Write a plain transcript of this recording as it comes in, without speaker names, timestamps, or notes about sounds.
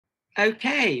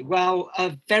Okay, well,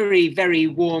 a very, very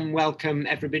warm welcome,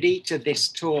 everybody, to this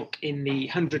talk in the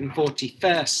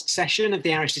 141st session of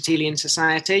the Aristotelian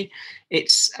Society.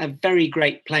 It's a very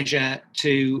great pleasure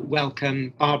to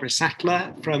welcome Barbara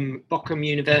Sattler from Bochum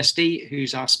University,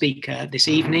 who's our speaker this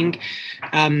evening.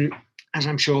 As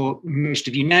I'm sure most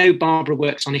of you know, Barbara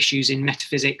works on issues in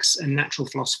metaphysics and natural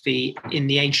philosophy in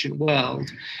the ancient world.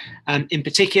 In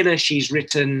particular, she's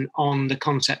written on the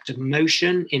concept of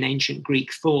motion in ancient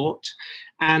Greek thought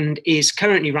and is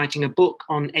currently writing a book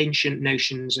on ancient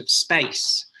notions of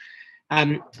space.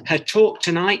 Her talk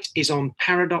tonight is on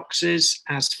paradoxes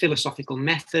as philosophical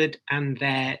method and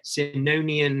their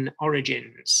Zenonian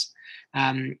origins.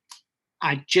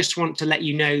 I just want to let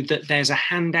you know that there's a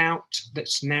handout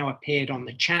that's now appeared on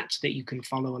the chat that you can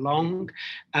follow along.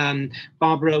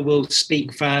 Barbara will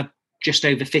speak for just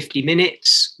over 50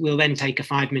 minutes. We'll then take a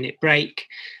 5-minute break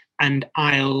and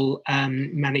I'll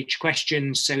manage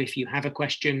questions. So if you have a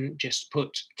question, just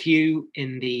put Q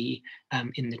in the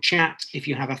chat. If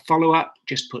you have a follow-up,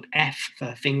 just put F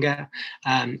for finger,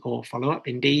 or follow-up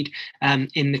indeed,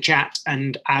 in the chat,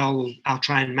 and I'll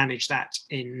try and manage that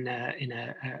in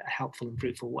a helpful and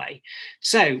fruitful way.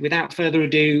 So without further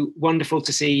ado, wonderful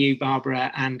to see you,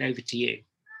 Barbara, and over to you.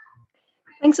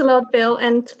 Thanks a lot, Bill,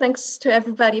 and thanks to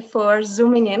everybody for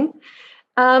zooming in.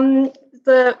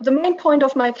 The main point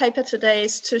of my paper today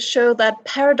is to show that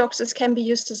paradoxes can be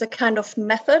used as a kind of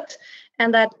method,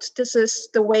 and that this is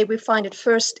the way we find it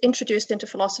first introduced into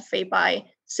philosophy by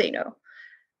Zeno.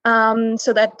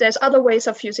 So that there's other ways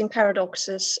of using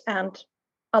paradoxes, and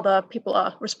other people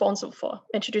are responsible for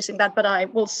introducing that, but I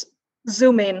will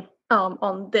zoom in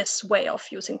on this way of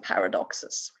using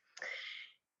paradoxes.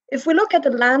 If we look at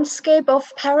the landscape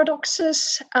of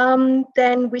paradoxes,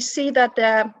 then we see that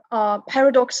there are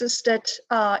paradoxes that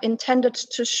are intended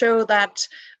to show that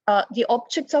the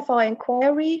objects of our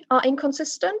inquiry are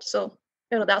inconsistent. So,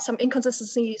 there are some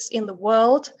inconsistencies in the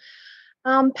world.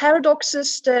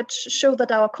 Paradoxes that show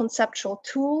that our conceptual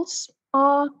tools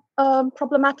are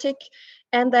problematic,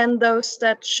 and then those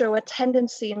that show a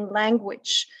tendency in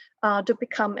language to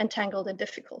become entangled in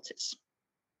difficulties.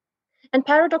 And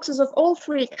paradoxes of all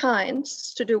three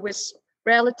kinds, to do with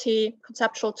reality,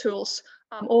 conceptual tools,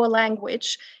 or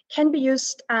language, can be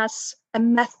used as a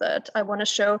method, I want to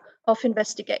show, of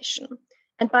investigation.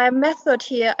 And by a method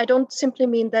here, I don't simply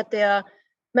mean that they are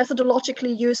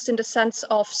methodologically used in the sense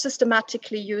of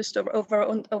systematically used over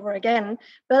and over again,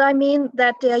 but I mean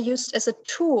that they are used as a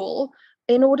tool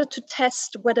in order to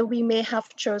test whether we may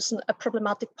have chosen a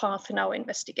problematic path in our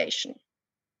investigation.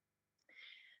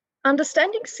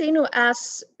 Understanding Zeno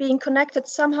as being connected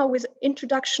somehow with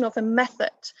introduction of a method,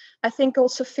 I think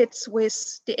also fits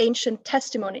with the ancient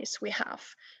testimonies we have.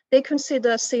 They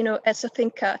consider Zeno as a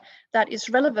thinker that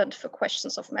is relevant for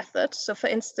questions of method. So for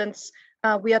instance,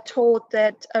 we are told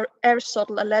that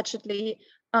Aristotle allegedly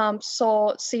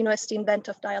saw Zeno as the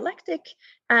inventor of dialectic,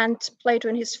 and Plato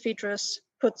in his Phaedrus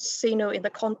puts Zeno in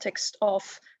the context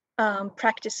of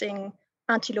practicing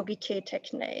antilogike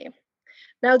techne.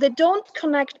 Now, they don't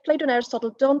connect, Plato and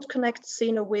Aristotle don't connect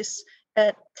Zeno with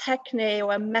a techne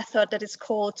or a method that is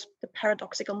called the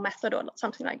paradoxical method or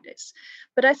something like this.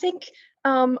 But I think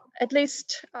at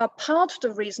least part of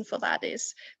the reason for that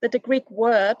is that the Greek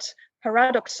word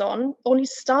paradoxon only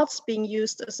starts being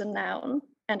used as a noun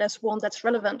and as one that's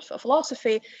relevant for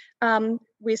philosophy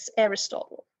with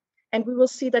Aristotle. And we will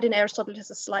see that in Aristotle it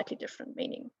has a slightly different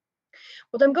meaning.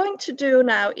 What I'm going to do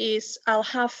now is I'll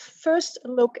have first a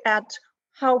look at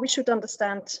how we should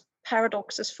understand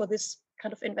paradoxes for this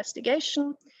kind of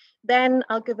investigation. Then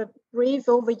I'll give a brief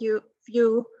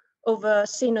overview over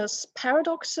Zeno's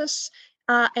paradoxes,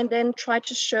 and then try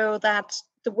to show that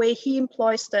the way he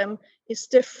employs them is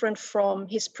different from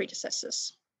his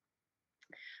predecessors.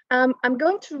 I'm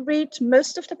going to read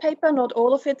most of the paper, not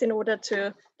all of it, in order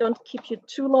to don't keep you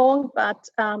too long, but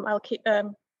I'll keep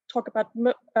talk about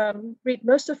read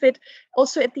most of it.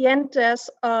 Also at the end there's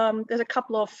a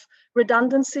couple of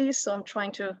redundancies, so I'm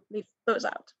trying to leave those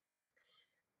out.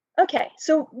 Okay,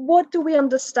 so what do we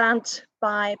understand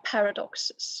by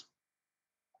paradoxes?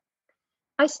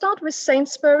 I start with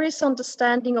Sainsbury's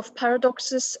understanding of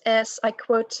paradoxes as, I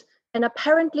quote, an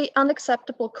apparently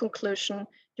unacceptable conclusion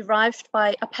derived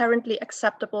by apparently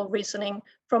acceptable reasoning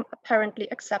from apparently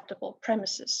acceptable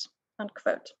premises,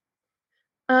 unquote.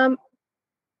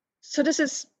 So this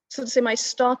is, so to say, my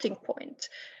starting point.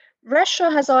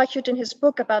 Rescher has argued in his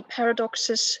book about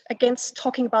paradoxes against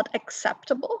talking about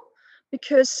acceptable,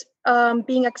 because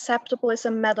being acceptable is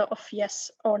a matter of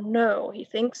yes or no, he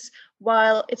thinks,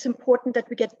 while it's important that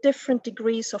we get different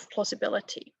degrees of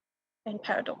plausibility in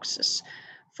paradoxes.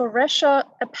 For Rescher,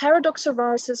 a paradox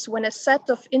arises when a set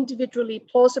of individually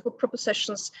plausible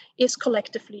propositions is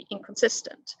collectively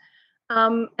inconsistent.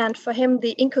 And for him,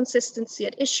 the inconsistency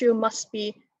at issue must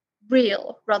be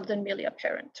real rather than merely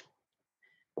apparent.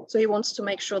 So he wants to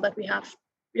make sure that we are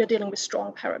dealing with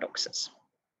strong paradoxes.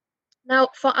 Now,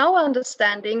 for our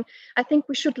understanding, I think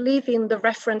we should leave in the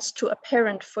reference to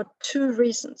apparent for two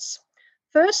reasons.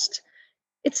 First,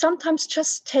 it sometimes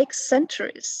just takes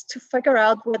centuries to figure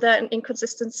out whether an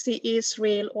inconsistency is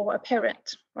real or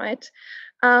apparent, right?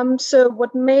 So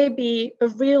what may be a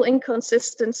real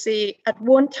inconsistency at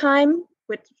one time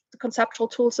with the conceptual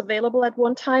tools available at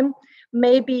one time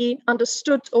may be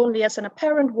understood only as an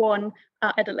apparent one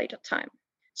at a later time.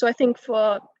 So I think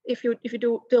if you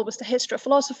do deal with the history of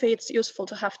philosophy, it's useful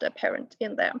to have the apparent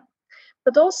in there.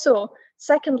 But also,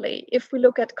 secondly, if we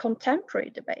look at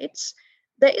contemporary debates,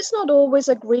 there is not always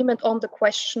agreement on the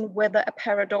question whether a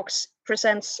paradox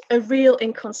presents a real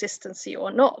inconsistency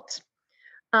or not.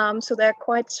 So there are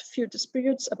quite a few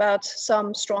disputes about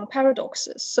some strong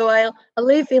paradoxes. So I'll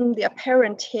leave in the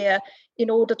apparent here in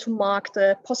order to mark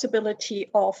the possibility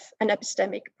of an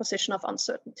epistemic position of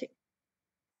uncertainty.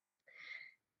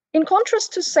 In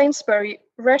contrast to Sainsbury,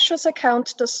 Rescher's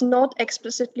account does not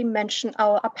explicitly mention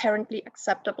our apparently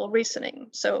acceptable reasoning.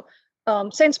 So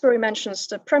Sainsbury mentions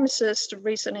the premises, the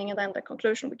reasoning, and then the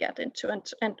conclusion we get into,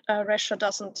 and Rescher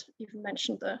doesn't even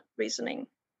mention the reasoning.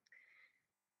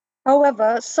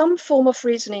 However, some form of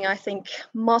reasoning, I think,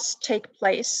 must take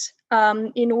place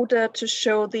in order to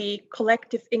show the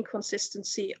collective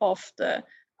inconsistency of the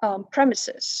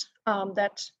premises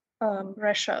that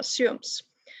Rescher assumes.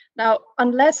 Now,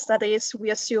 unless that is,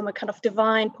 we assume a kind of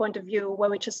divine point of view where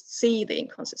we just see the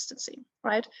inconsistency,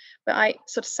 right? But I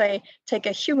sort of say, take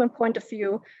a human point of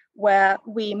view where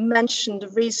we mention the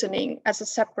reasoning as a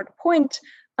separate point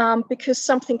because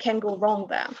something can go wrong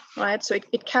there, right? So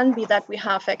it can be that we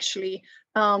have actually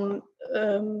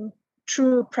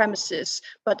true premises,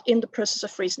 but in the process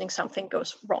of reasoning, something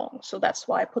goes wrong. So that's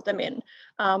why I put them in.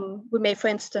 We may, for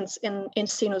instance, in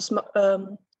Zeno's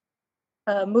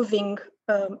moving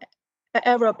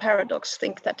error paradox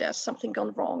think that there's something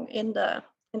gone wrong in the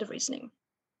reasoning.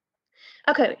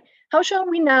 Okay, how shall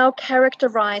we now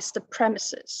characterize the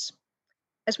premises?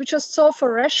 As we just saw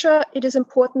for Rescher, it is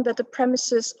important that the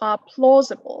premises are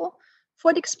plausible,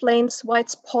 for it explains why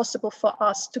it's possible for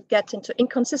us to get into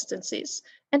inconsistencies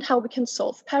and how we can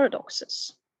solve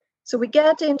paradoxes. So we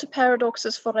get into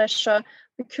paradoxes for Rescher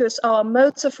because our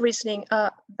modes of reasoning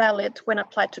are valid when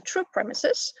applied to true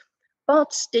premises,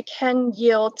 but they can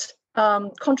yield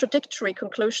contradictory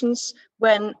conclusions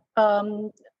when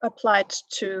applied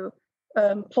to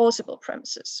plausible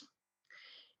premises.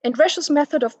 And Rescher's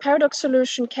method of paradox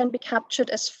solution can be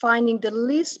captured as finding the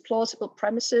least plausible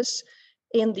premises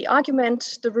in the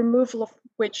argument, the removal of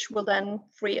which will then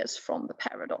free us from the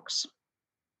paradox.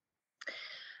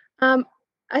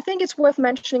 I think it's worth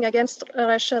mentioning against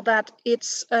Rescher that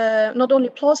it's not only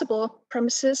plausible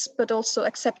premises, but also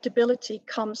acceptability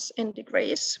comes in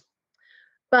degrees.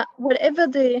 But whatever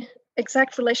the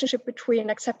exact relationship between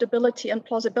acceptability and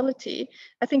plausibility,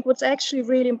 I think what's actually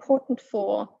really important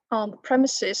for the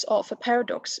premises of a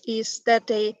paradox is that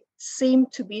they seem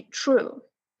to be true.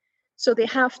 So they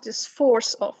have this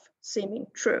force of seeming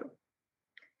true.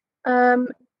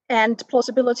 And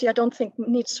plausibility, I don't think,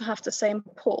 needs to have the same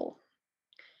pull.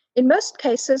 In most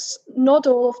cases, not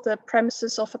all of the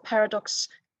premises of a paradox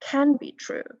can be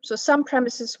true. So some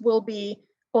premises will be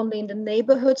only in the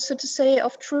neighborhood, so to say,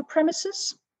 of true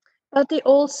premises, but they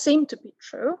all seem to be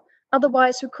true.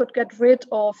 Otherwise, we could get rid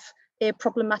of a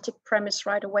problematic premise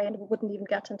right away and we wouldn't even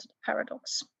get into the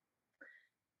paradox.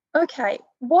 Okay,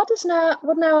 what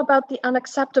now about the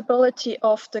unacceptability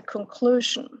of the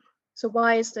conclusion? So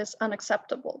why is this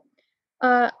unacceptable?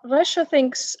 Rescher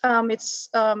thinks it's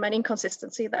an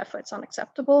inconsistency, therefore it's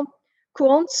unacceptable.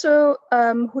 Kuonso,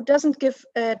 who doesn't give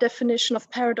a definition of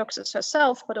paradoxes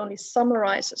herself, but only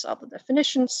summarizes other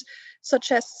definitions,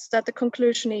 suggests that the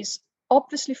conclusion is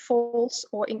obviously false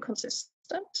or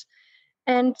inconsistent.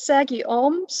 And Sergi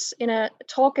Orms, in a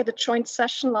talk at a joint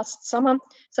session last summer,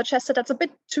 suggested that's a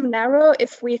bit too narrow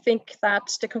if we think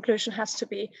that the conclusion has to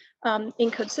be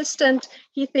inconsistent.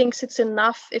 He thinks it's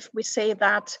enough if we say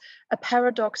that a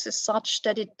paradox is such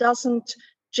that it doesn't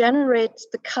generate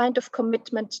the kind of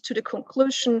commitment to the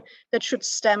conclusion that should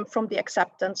stem from the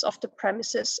acceptance of the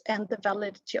premises and the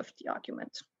validity of the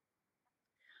argument.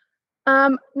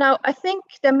 Now, I think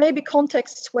there may be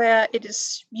contexts where it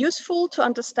is useful to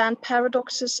understand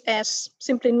paradoxes as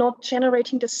simply not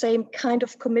generating the same kind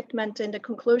of commitment in the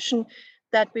conclusion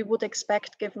that we would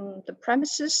expect given the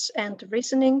premises and the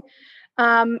reasoning.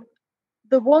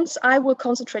 The ones I will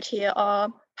concentrate here are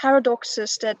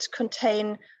paradoxes that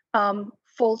contain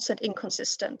false and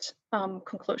inconsistent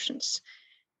conclusions.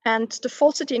 And the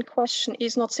falsity in question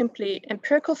is not simply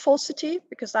empirical falsity,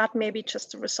 because that may be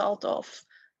just a result of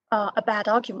a bad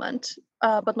argument,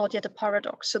 but not yet a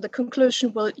paradox. So the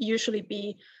conclusion will usually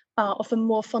be of a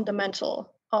more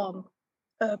fundamental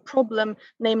problem,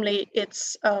 namely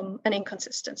it's an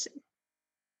inconsistency.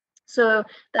 So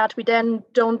that we then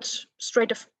don't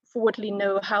straightforwardly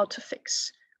know how to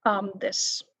fix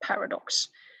this paradox.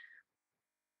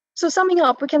 So summing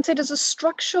up, we can say that the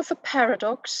structure of a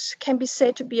paradox can be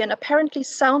said to be an apparently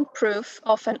sound proof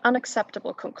of an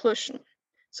unacceptable conclusion.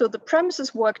 So the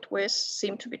premises worked with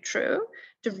seem to be true,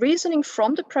 the reasoning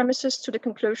from the premises to the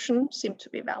conclusion seem to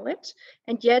be valid,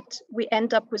 and yet we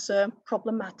end up with a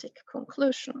problematic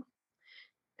conclusion.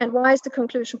 And why is the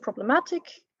conclusion problematic?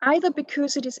 Either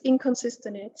because it is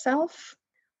inconsistent in itself,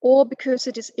 or because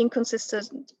it is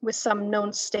inconsistent with some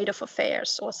known state of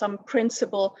affairs or some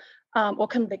principle or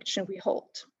conviction we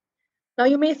hold. Now,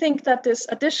 you may think that this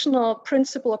additional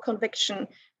principle or conviction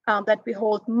that we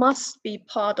hold must be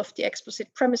part of the explicit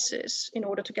premises in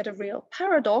order to get a real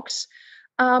paradox.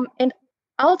 And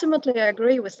ultimately, I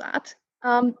agree with that.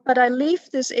 But I leave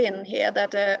this in here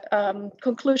that a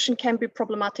conclusion can be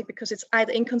problematic because it's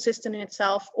either inconsistent in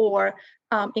itself or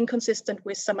inconsistent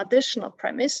with some additional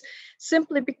premise,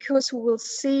 simply because we will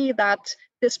see that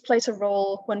this plays a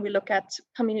role when we look at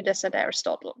Parmenides and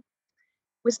Aristotle.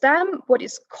 With them, what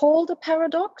is called a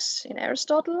paradox in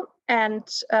Aristotle and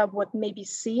what may be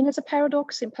seen as a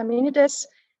paradox in Parmenides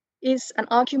is an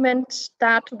argument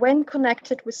that, when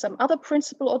connected with some other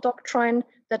principle or doctrine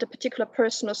that a particular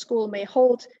person or school may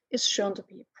hold, is shown to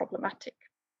be problematic.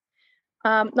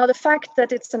 Now, the fact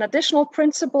that it's an additional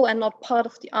principle and not part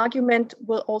of the argument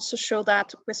will also show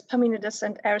that with Parmenides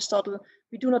and Aristotle,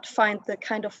 we do not find the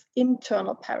kind of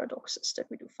internal paradoxes that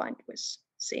we do find with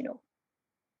Zeno.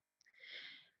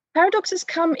 Paradoxes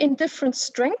come in different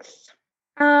strengths,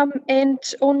 and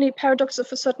only paradoxes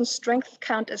of a certain strength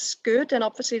count as good, and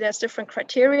obviously there's different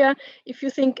criteria. If you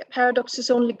think a paradox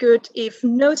is only good if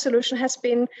no solution has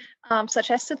been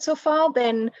suggested so far,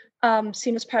 then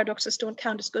Zeno's paradoxes don't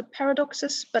count as good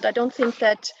paradoxes, but I don't think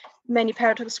that many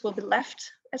paradoxes will be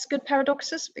left as good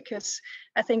paradoxes, because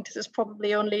I think this is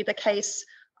probably only the case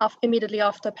of immediately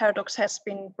after a paradox has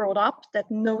been brought up, that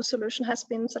no solution has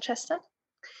been suggested.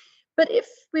 But if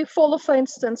we follow, for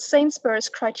instance, Sainsbury's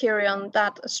criterion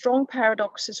that a strong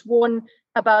paradox is one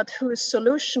about whose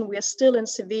solution we are still in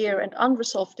severe and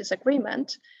unresolved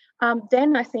disagreement,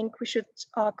 then I think we should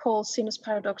call Zeno's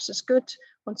paradoxes good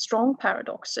and strong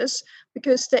paradoxes,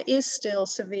 because there is still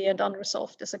severe and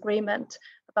unresolved disagreement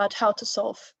about how to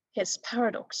solve his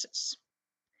paradoxes.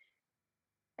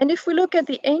 And if we look at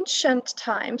the ancient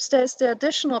times, there's the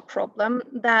additional problem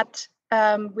that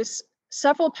with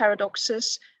several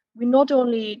paradoxes, we not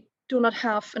only do not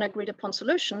have an agreed upon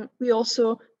solution, we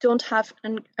also don't have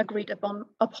an agreed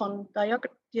upon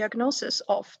diagnosis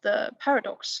of the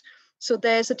paradox. So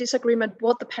there's a disagreement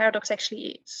what the paradox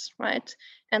actually is, right?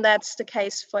 And that's the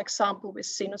case, for example, with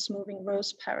Zeno's moving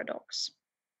rose paradox.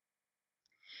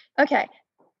 Okay,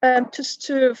 just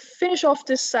to finish off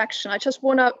this section, I just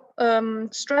want to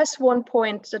stress one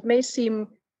point that may seem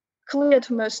clear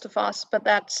to most of us, but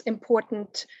that's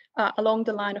important along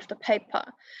the line of the paper.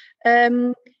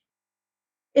 In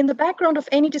the background of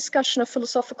any discussion of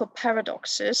philosophical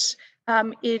paradoxes,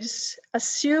 it is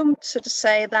assumed, so to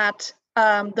say, that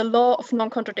the law of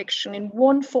non-contradiction in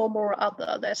one form or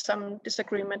other, there's some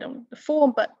disagreement on the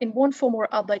form, but in one form or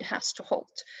other it has to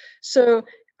hold. So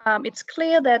it's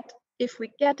clear that if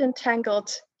we get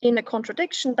entangled in a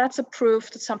contradiction, that's a proof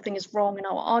that something is wrong in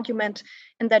our argument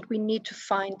and that we need to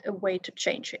find a way to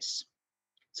change this.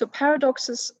 So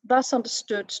paradoxes, thus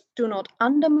understood, do not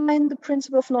undermine the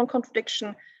principle of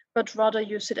non-contradiction, but rather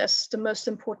use it as the most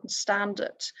important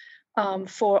standard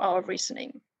for our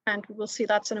reasoning. And we will see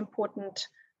that's an important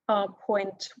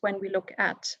point when we look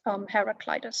at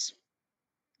Heraclitus,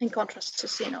 in contrast to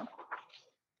Zeno.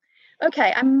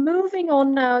 Okay, I'm moving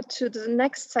on now to the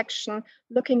next section,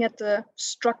 looking at the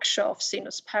structure of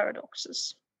Zeno's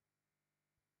paradoxes.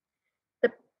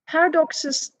 The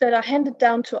paradoxes that are handed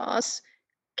down to us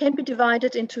can be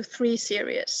divided into three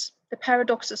series: the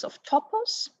paradoxes of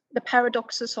topos, the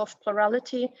paradoxes of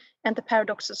plurality, and the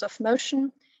paradoxes of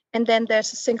motion. And then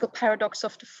there's a single paradox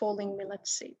of the falling millet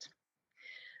seed.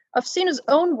 Of Zeno's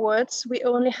own words, we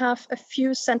only have a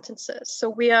few sentences, so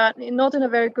we are not in a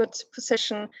very good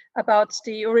position about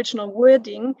the original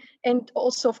wording. And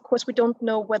also, of course, we don't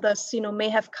know whether Zeno may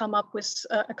have come up with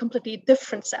a completely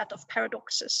different set of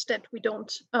paradoxes that we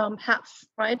don't have,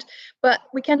 right? But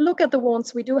we can look at the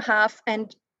ones we do have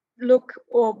and look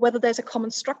or whether there's a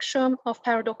common structure of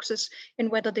paradoxes and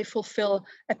whether they fulfill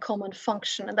a common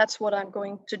function. And that's what I'm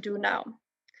going to do now.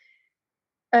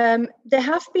 There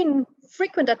have been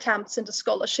frequent attempts in the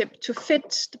scholarship to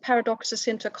fit the paradoxes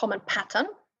into a common pattern.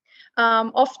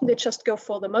 Often they just go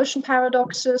for the motion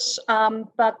paradoxes,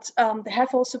 but there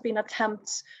have also been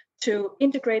attempts to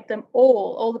integrate them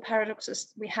all the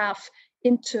paradoxes we have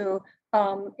into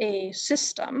a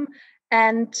system.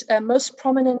 And most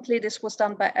prominently, this was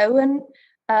done by Owen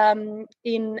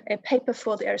in a paper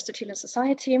for the Aristotelian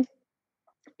Society,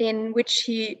 in which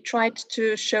he tried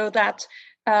to show that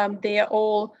they are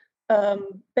all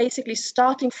basically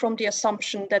starting from the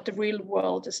assumption that the real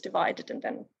world is divided, and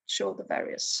then show the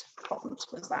various problems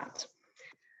with that.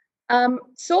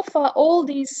 So far, all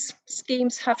these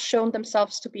schemes have shown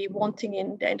themselves to be wanting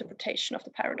in their interpretation of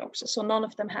the paradoxes, so none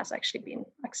of them has actually been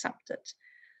accepted.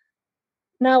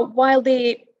 Now, while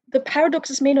the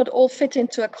paradoxes may not all fit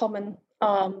into a common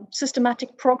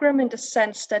systematic program in the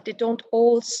sense that they don't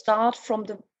all start from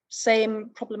the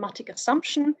same problematic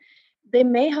assumption, they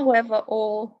may, however,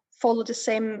 all follow the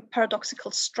same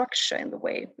paradoxical structure in the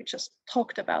way we just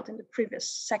talked about in the previous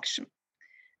section.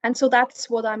 And so that's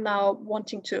what I'm now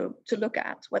wanting to look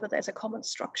at, whether there's a common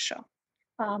structure,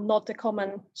 not a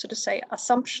common, so to say,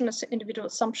 assumption as an individual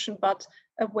assumption, but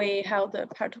a way how the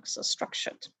paradoxes are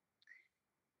structured.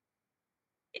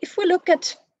 If we look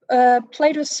at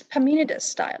Plato's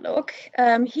Parmenides dialogue,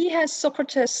 he has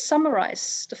Socrates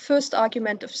summarize the first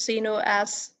argument of Zeno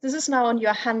as, this is now on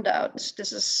your handout,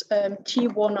 this is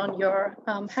T1 on your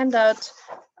handout,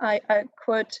 I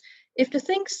quote, if the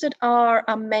things that are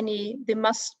many, they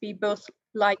must be both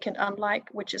like and unlike,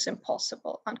 which is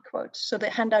impossible, unquote. So the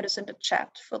handout is in the chat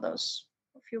for those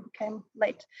of you who came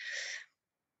late.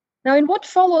 Now, in what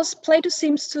follows, Plato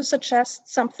seems to suggest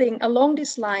something along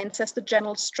these lines as the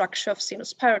general structure of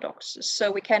Zeno's paradoxes.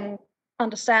 So we can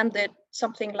understand that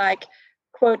something like,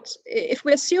 quote, if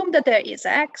we assume that there is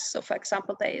X, so for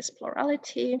example, there is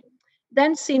plurality,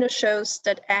 then Zeno shows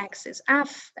that X is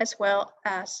F as well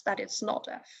as that it's not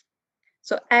F.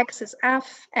 So X is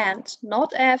F and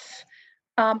not F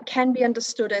can be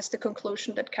understood as the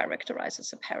conclusion that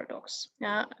characterizes a paradox.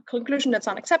 A conclusion that's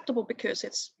unacceptable because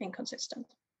it's inconsistent.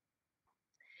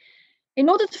 In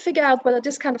order to figure out whether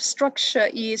this kind of structure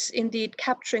is indeed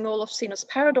capturing all of Zeno's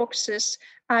paradoxes,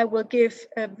 I will give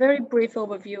a very brief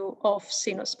overview of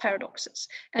Zeno's paradoxes.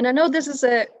 And I know this is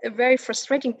a very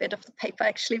frustrating bit of the paper,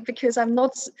 actually, because I'm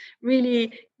not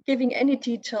really giving any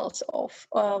details of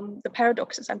the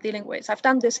paradoxes I'm dealing with. I've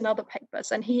done this in other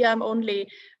papers, and here I'm only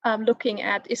looking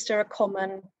at, is there a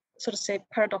common, so to say,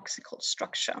 paradoxical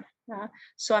structure?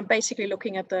 So I'm basically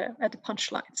looking at the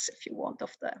punchlines, if you want,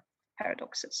 of the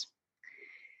paradoxes.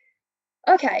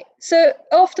 Okay, so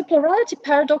of the plurality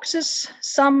paradoxes,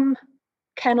 some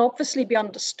can obviously be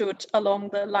understood along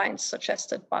the lines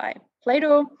suggested by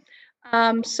Plato.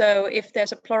 So if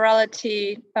there's a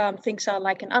plurality, things are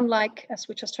like and unlike, as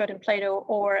we just heard in Plato,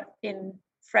 or in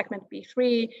fragment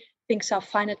B3, things are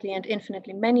finitely and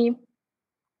infinitely many.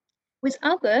 With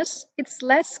others, it's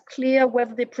less clear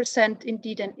whether they present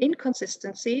indeed an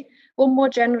inconsistency or more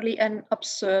generally an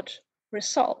absurd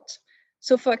result.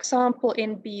 So for example,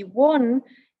 in B1,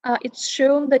 it's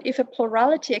shown that if a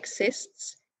plurality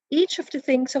exists, each of the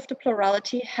things of the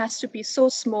plurality has to be so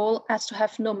small as to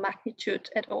have no magnitude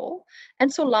at all,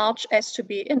 and so large as to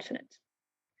be infinite.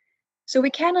 So we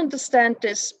can understand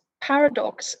this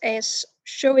paradox as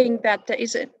showing that there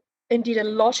is indeed a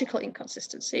logical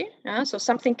inconsistency. So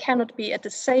something cannot be at the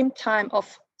same time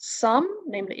of some,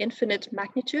 namely infinite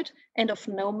magnitude, and of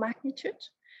no magnitude.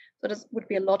 So this would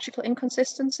be a logical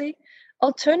inconsistency.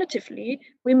 Alternatively,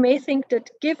 we may think that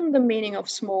given the meaning of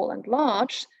small and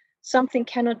large, something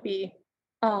cannot be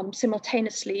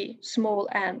simultaneously small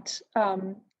and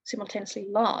simultaneously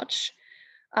large,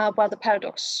 while the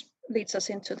paradox leads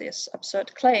us into this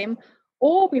absurd claim.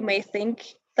 Or we may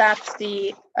think that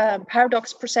the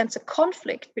paradox presents a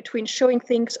conflict between showing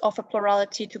things of a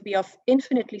plurality to be of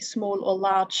infinitely small or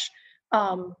large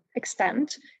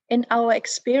extent in our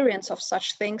experience of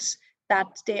such things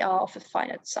that they are of a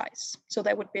finite size. So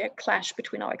there would be a clash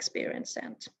between our experience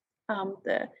and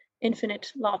the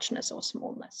infinite largeness or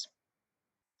smallness.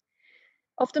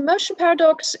 Of the motion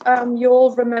paradox, you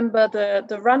all remember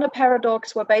the runner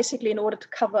paradox, where basically in order to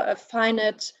cover a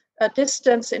finite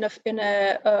distance in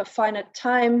a finite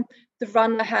time, the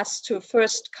runner has to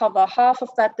first cover half of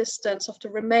that distance. Of the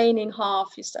remaining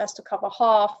half, he has to cover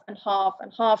half and half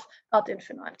and half ad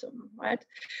infinitum, right?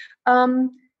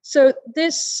 So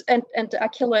this and the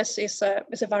Achilles is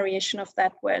a variation of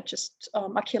that, where just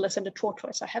Achilles and the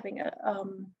tortoise are having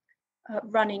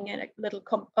running in a little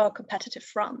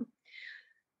competitive run.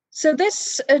 So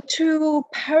this two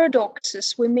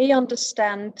paradoxes we may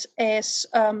understand as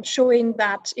showing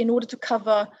that in order to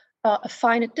cover a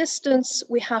finite distance,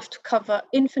 we have to cover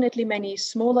infinitely many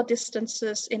smaller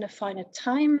distances in a finite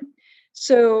time.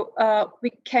 So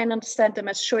we can understand them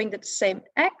as showing that the same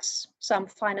x, some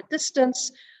finite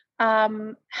distance,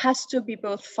 has to be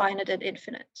both finite and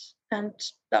infinite, and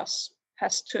thus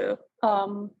has to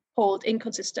hold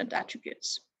inconsistent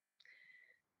attributes.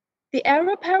 The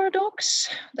arrow paradox,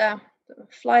 the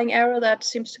flying arrow that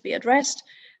seems to be at rest,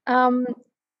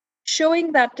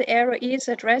 showing that the arrow is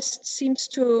at rest seems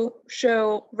to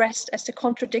show rest as the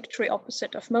contradictory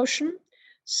opposite of motion.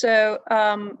 So,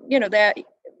 their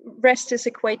rest is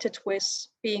equated with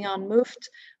being unmoved.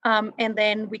 And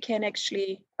then we can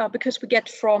actually, because we get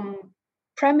from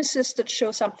premises that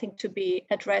show something to be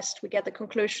at rest, we get the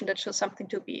conclusion that shows something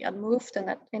to be unmoved, and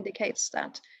that indicates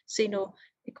that Zeno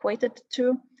equated the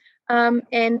two.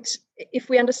 And if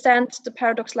we understand the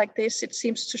paradox like this, it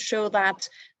seems to show that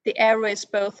the arrow is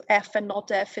both F and not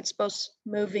F. It's both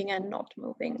moving and not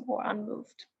moving, or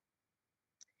unmoved.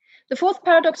 The fourth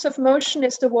paradox of motion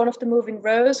is the one of the moving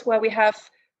rows, where we have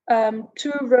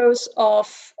two rows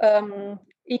of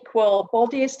equal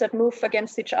bodies that move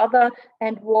against each other,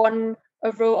 and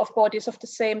a row of bodies of the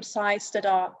same size that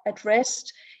are at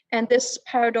rest. And this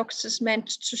paradox is meant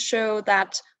to show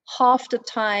that half the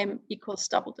time equals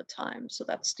double the time. So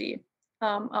that's the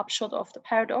upshot of the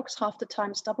paradox: half the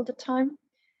time is double the time.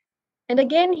 And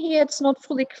again, here it's not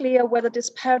fully clear whether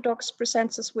this paradox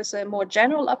presents us with a more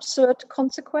general absurd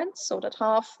consequence, so that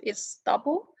half is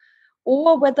double,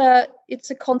 or whether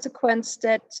it's a consequence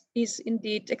that is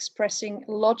indeed expressing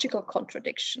a logical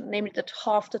contradiction, namely that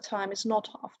half the time is not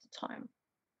half the time.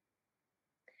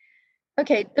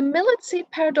 Okay, the millet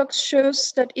seed paradox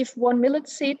shows that if one millet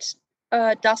seed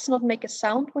does not make a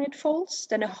sound when it falls,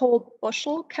 then a whole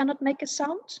bushel cannot make a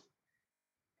sound.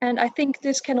 And I think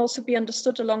this can also be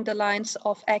understood along the lines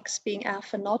of x being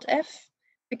F and not F,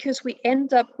 because we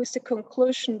end up with the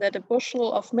conclusion that a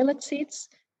bushel of millet seeds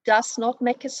does not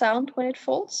make a sound when it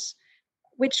falls,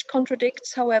 which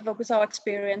contradicts, however, with our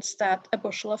experience that a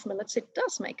bushel of millet seed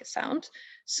does make a sound.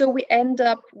 So we end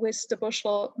up with the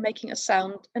bushel making a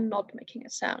sound and not making a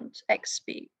sound, x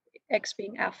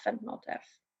being F and not F.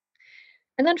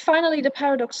 And then finally, the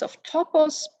paradox of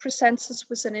topos presents us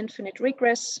with an infinite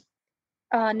regress,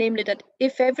 namely that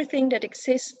if everything that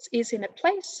exists is in a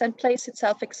place and place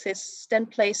itself exists, then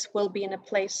place will be in a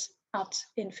place ad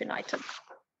infinitum.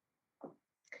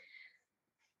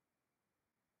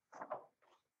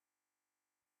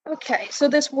 Okay, so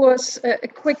this was a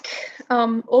quick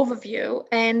overview,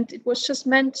 and it was just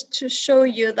meant to show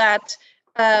you that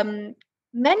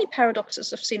many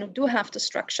paradoxes of Zeno do have the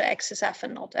structure x is F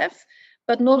and not F,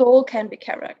 but not all can be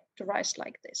characterized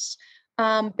like this.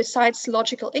 Besides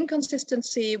logical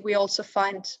inconsistency, we also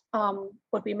find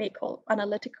what we may call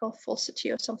analytical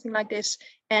falsity or something like this,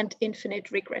 and infinite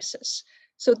regresses.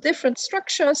 So different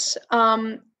structures,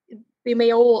 we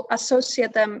may all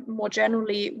associate them more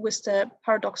generally with the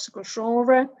paradoxical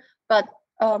genre, but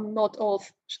not all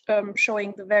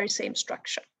showing the very same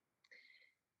structure.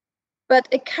 But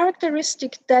a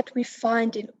characteristic that we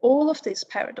find in all of these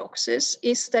paradoxes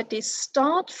is that they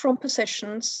start from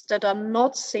positions that are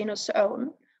not Zeno's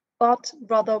own, but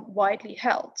rather widely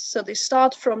held. So they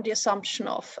start from the assumption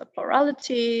of a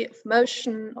plurality, of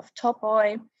motion, of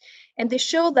topoi, and they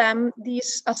show them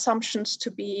these assumptions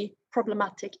to be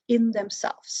problematic in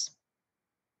themselves.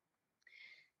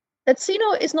 That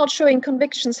Zeno is not showing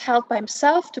convictions held by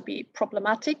himself to be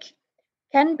problematic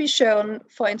can be shown,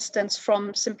 for instance,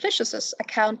 from Simplicius's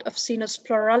account of Zeno's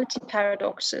plurality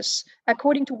paradoxes,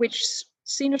 according to which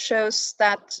Zeno shows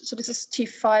that, so this is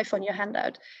T5 on your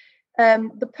handout,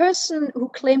 the person who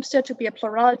claims there to be a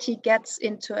plurality gets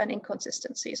into an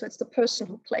inconsistency. So it's the person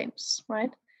who claims,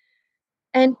 right?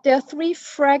 And there are three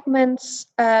fragments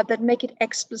that make it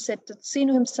explicit that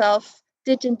Zeno himself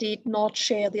did indeed not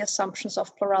share the assumptions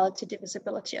of plurality,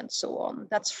 divisibility, and so on.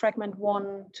 That's fragment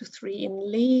 1 to 3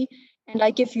 in Lee. And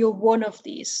I give you one of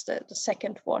these, the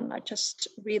second one. I just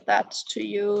read that to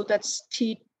you. That's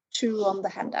T2 on the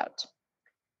handout.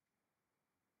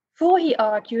 For, he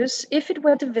argues, if it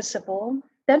were divisible,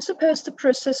 then suppose the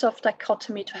process of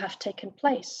dichotomy to have taken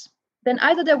place. Then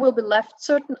either there will be left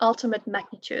certain ultimate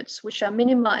magnitudes, which are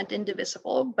minima and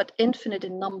indivisible, but infinite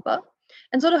in number,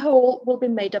 And so the whole will be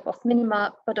made up of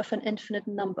minima, but of an infinite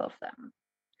number of them.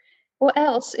 Or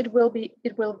else it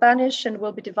will vanish and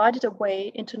will be divided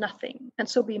away into nothing, and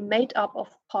so be made up of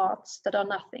parts that are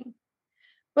nothing.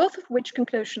 Both of which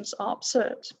conclusions are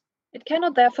absurd. It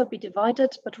cannot therefore be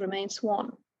divided, but remains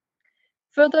one.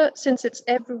 Further, since it's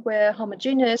everywhere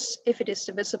homogeneous, if it is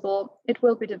divisible, it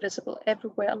will be divisible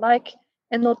everywhere alike,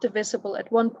 and not divisible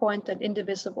at one point and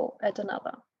indivisible at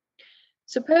another.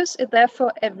 Suppose it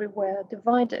therefore everywhere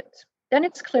divided, then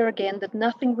it's clear again that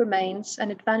nothing remains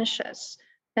and it vanishes,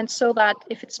 and so that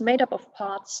if it's made up of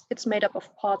parts, it's made up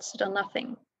of parts that are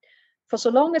nothing. For so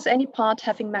long as any part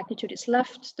having magnitude is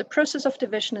left, the process of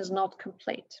division is not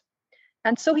complete.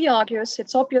 And so he argues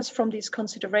it's obvious from these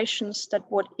considerations that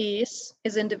what is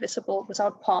indivisible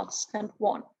without parts and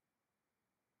one.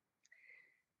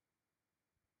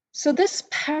 So this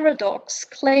paradox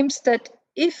claims that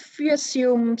if we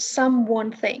assume some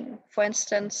one thing, for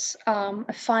instance,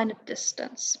 a finite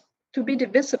distance, to be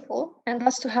divisible and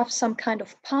thus to have some kind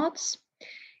of parts,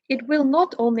 it will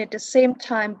not only at the same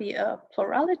time be a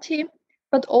plurality,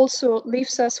 but also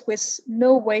leaves us with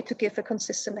no way to give a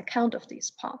consistent account of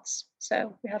these parts.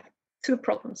 So we have two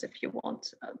problems, if you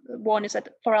want. One is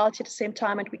that plurality at the same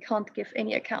time, and we can't give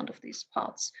any account of these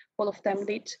parts. All of them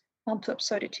lead to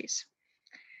absurdities.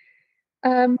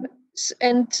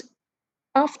 And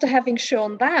after having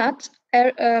shown that,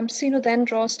 Zeno then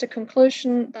draws the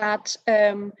conclusion that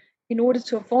in order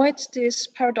to avoid these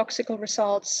paradoxical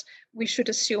results, we should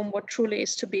assume what truly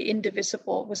is to be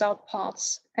indivisible without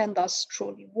parts, and thus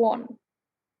truly one.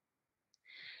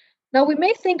 Now, we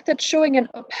may think that showing an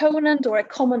opponent or a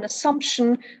common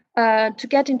assumption to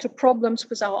get into problems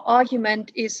with our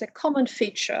argument is a common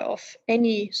feature of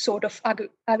any sort of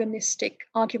agonistic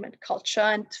argument culture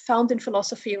and found in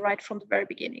philosophy right from the very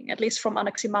beginning, at least from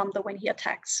Anaximander when he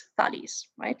attacks Thales,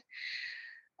 right?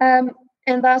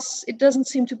 And thus, it doesn't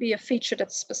seem to be a feature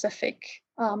that's specific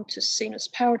to Zeno's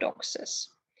paradoxes.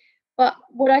 But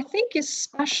what I think is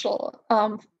special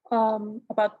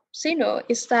about Zeno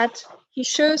is that he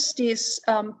shows these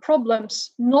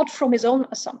problems not from his own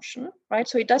assumption, right?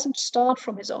 So he doesn't start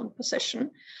from his own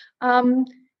position.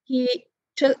 He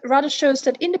rather shows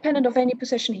that independent of any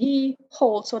position he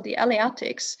holds, or the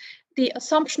Eleatics, the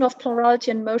assumption of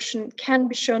plurality and motion can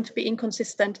be shown to be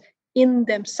inconsistent in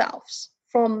themselves,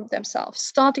 from themselves,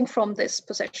 starting from this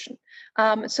position.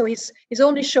 So he's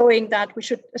only showing that we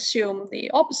should assume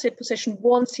the opposite position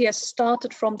once he has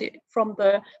started from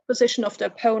the position of the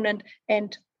opponent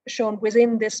and shown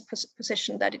within this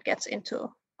position that it gets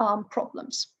into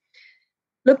problems.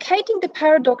 Locating the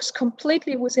paradox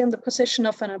completely within the position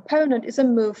of an opponent is a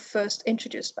move first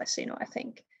introduced by Zeno, I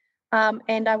think.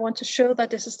 And I want to show that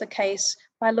this is the case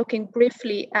by looking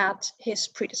briefly at his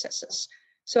predecessors.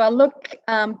 So I'll look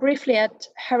briefly at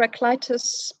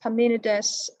Heraclitus,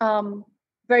 Parmenides,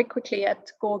 very quickly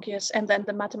at Gorgias, and then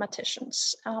the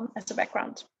mathematicians as a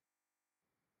background.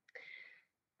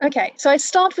 Okay, so I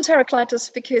start with Heraclitus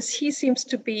because he seems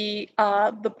to be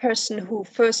the person who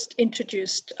first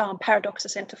introduced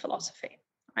paradoxes into philosophy,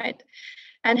 right?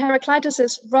 And Heraclitus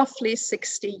is roughly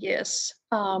 60 years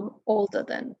older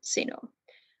than Zeno.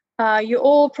 You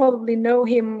all probably know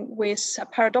him with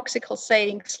paradoxical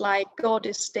sayings like God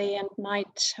is day and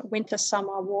night, winter,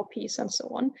 summer, war, peace, and so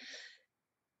on.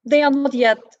 They are not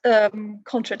yet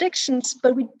contradictions,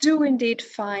 but we do indeed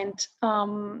find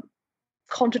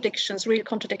contradictions, real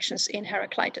contradictions in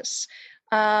Heraclitus.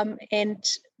 And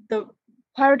the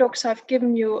paradox I've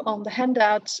given you on the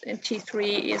handout in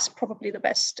T3 is probably the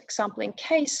best example in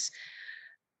case.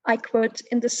 I quote,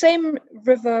 "In the same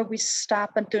river we stab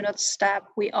and do not stab,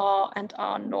 we are and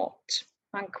are not,"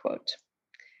 unquote.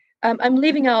 I'm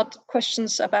leaving out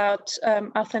questions about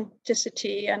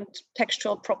authenticity and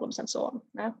textual problems and so on.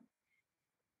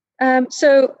 Yeah?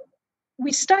 So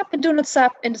we stab and do not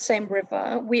stab in the same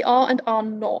river, we are and are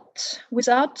not.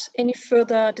 Without any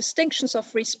further distinctions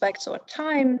of respect or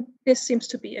time, this seems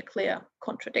to be a clear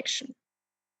contradiction.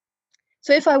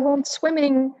 So if I went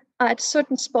swimming at a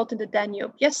certain spot in the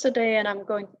Danube yesterday and I'm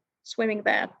going swimming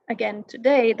there again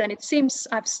today, then it seems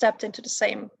I've stepped into the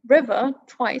same river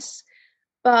twice.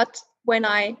 But when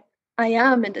I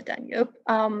am in the Danube,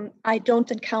 I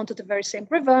don't encounter the very same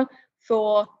river,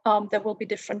 for there will be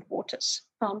different waters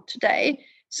today.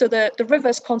 So the river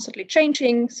is constantly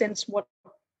changing, since what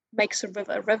makes a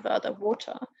river, the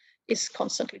water, is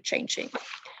constantly changing.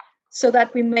 So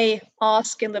that we may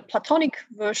ask in the Platonic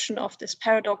version of this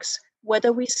paradox,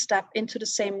 whether we step into the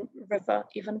same river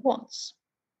even once.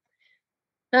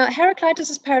 Now,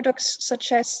 Heraclitus' paradox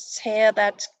suggests here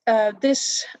that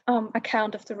this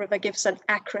account of the river gives an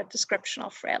accurate description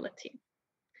of reality.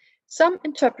 Some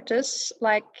interpreters,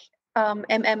 like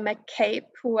M.M. McCabe,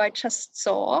 who I just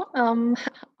saw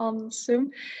on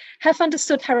Zoom, have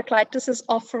understood Heraclitus as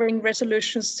offering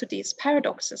resolutions to these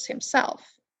paradoxes himself.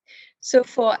 So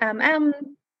for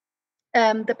M.M.,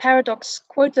 the paradox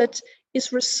quoted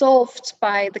is resolved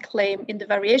by the claim in the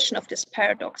variation of this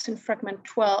paradox in fragment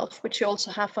 12, which you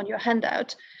also have on your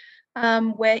handout,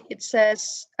 where it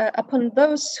says, upon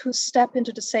those who step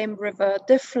into the same river,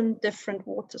 different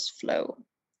waters flow.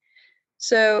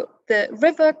 So the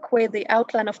river qua the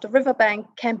outline of the riverbank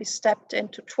can be stepped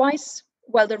into twice,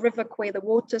 while the river qua the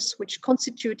waters which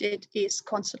constitute it is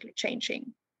constantly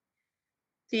changing.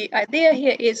 The idea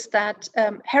here is that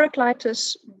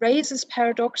Heraclitus raises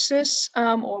paradoxes,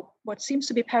 or what seems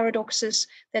to be paradoxes,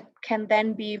 that can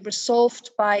then be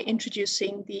resolved by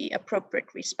introducing the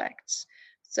appropriate respects.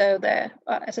 So there,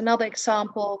 as another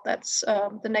example, that's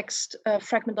the next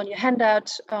fragment on your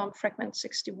handout, fragment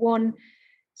 61.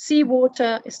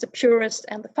 Seawater is the purest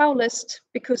and the foulest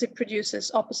because it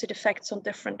produces opposite effects on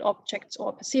different objects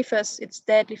or perceivers. It's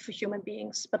deadly for human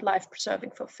beings, but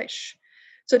life-preserving for fish.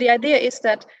 So the idea is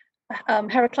that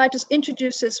Heraclitus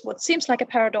introduces what seems like a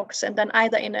paradox, and then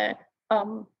either in a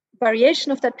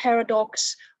variation of that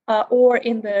paradox or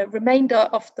in the remainder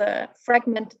of the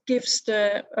fragment gives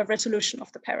the resolution of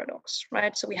the paradox,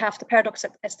 right? So we have the paradox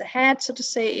as the head, so to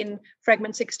say, in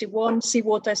fragment 61,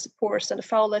 seawater is the poorest and the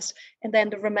foulest, and then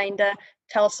the remainder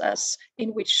tells us in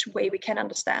which way we can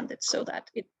understand it so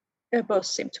that it both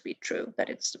seem to be true, that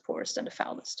it's the poorest and the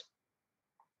foulest.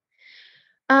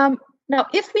 Now,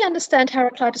 if we understand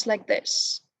Heraclitus like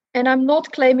this, and I'm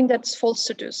not claiming that it's false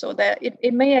to do so, that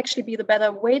it may actually be the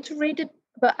better way to read it,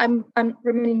 but I'm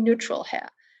remaining neutral here.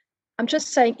 I'm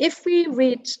just saying, if we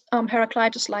read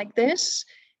Heraclitus like this,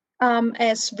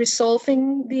 as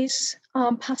resolving these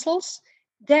puzzles,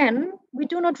 then we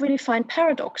do not really find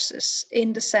paradoxes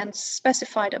in the sense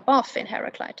specified above in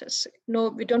Heraclitus. No,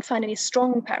 we don't find any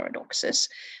strong paradoxes,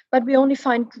 but we only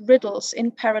find riddles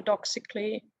in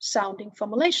paradoxically sounding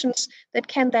formulations that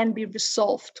can then be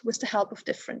resolved with the help of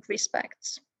different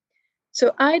respects.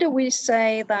 So either we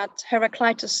say that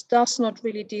Heraclitus does not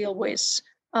really deal with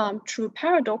true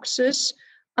paradoxes,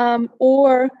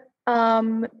 or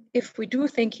if we do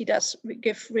think he does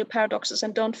give real paradoxes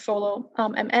and don't follow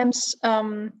MM's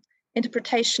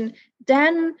interpretation,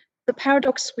 then the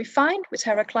paradox we find with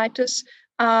Heraclitus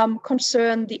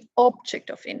concern the object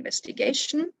of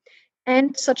investigation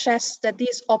and suggest that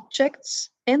these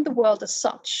objects and the world as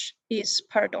such is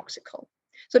paradoxical.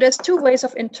 So there's two ways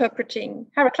of interpreting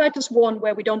Heraclitus, one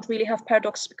where we don't really have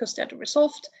paradoxes because they're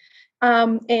resolved.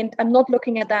 And I'm not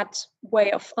looking at that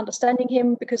way of understanding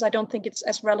him because I don't think it's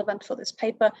as relevant for this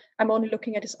paper. I'm only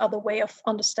looking at this other way of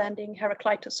understanding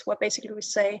Heraclitus, where basically we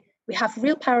say we have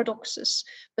real paradoxes,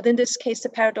 but in this case, the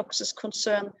paradoxes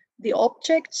concern the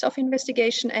objects of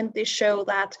investigation, and they show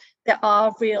that there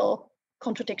are real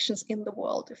contradictions in the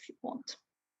world, if you want.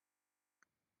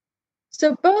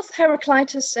 So both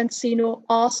Heraclitus and Zeno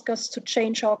ask us to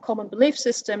change our common belief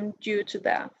system due to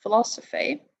their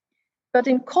philosophy. But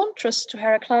in contrast to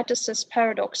Heraclitus's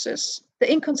paradoxes,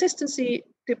 the inconsistency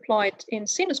deployed in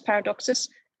Zeno's paradoxes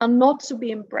are not to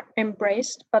be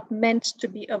embraced, but meant to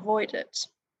be avoided.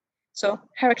 So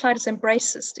Heraclitus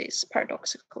embraces this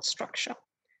paradoxical structure,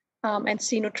 and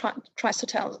Zeno tries to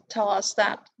tell us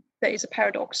that there is a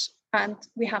paradox and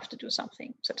we have to do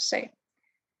something, so to say,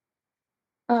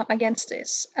 against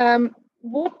this.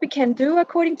 What we can do,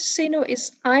 according to Zeno,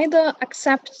 is either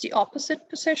accept the opposite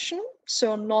position,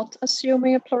 so not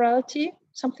assuming a plurality,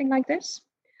 something like this,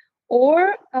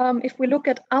 or if we look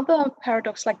at other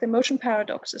paradoxes, like the motion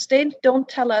paradoxes, they don't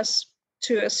tell us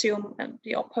to assume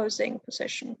the opposing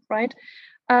position, right?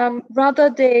 Rather,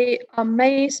 they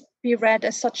may be read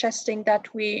as suggesting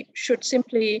that we should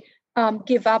simply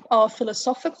give up our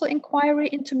philosophical inquiry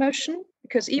into motion,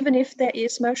 because even if there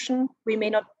is motion, we may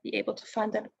not be able to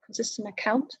find a consistent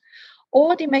account,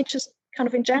 or they may just kind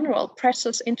of in general press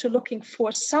us into looking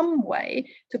for some way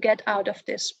to get out of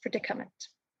this predicament.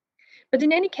 But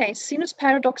in any case, Zeno's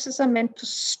paradoxes are meant to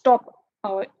stop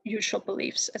our usual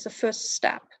beliefs as a first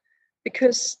step,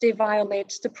 because they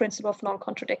violate the principle of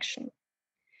non-contradiction.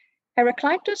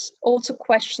 Heraclitus also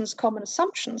questions common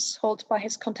assumptions held by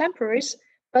his contemporaries,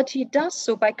 but he does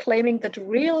so by claiming that the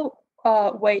real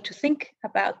way to think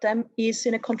about them is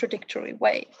in a contradictory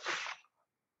way.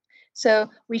 So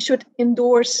we should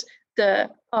endorse the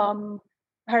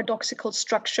paradoxical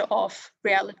structure of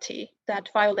reality that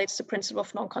violates the principle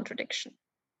of non-contradiction.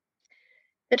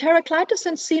 That Heraclitus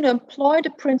and Zeno employ the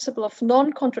principle of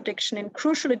non-contradiction in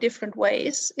crucially different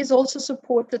ways is also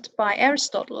supported by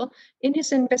Aristotle in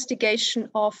his investigation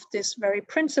of this very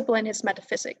principle in his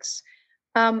Metaphysics.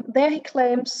 There he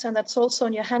claims, and that's also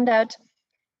on your handout,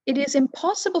 it is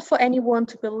impossible for anyone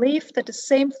to believe that the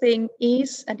same thing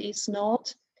is and is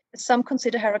not, as some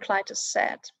consider Heraclitus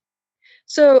said.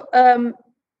 So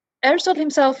Aristotle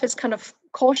himself is kind of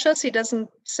cautious. He doesn't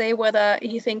say whether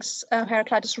he thinks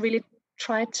Heraclitus really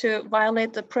tried to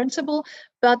violate the principle,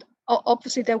 but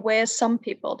obviously there were some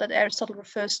people that Aristotle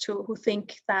refers to who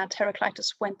think that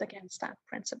Heraclitus went against that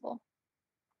principle.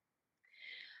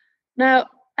 Now,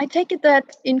 I take it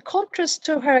that in contrast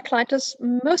to Heraclitus,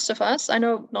 most of us, I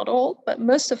know not all, but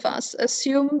most of us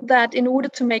assume that in order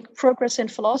to make progress in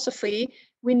philosophy,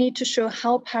 we need to show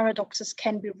how paradoxes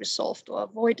can be resolved or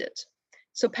avoided.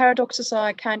 So paradoxes are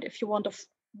a kind, if you want, of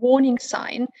warning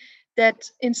sign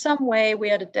that in some way we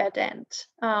are at a dead end,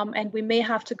 and we may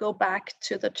have to go back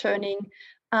to the turning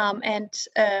and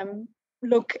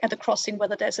look at the crossing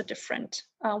whether there's a different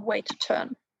way to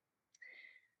turn.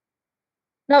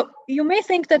 Now, you may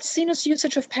think that Zeno's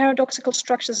usage of paradoxical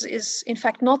structures is in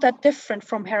fact not that different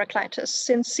from Heraclitus,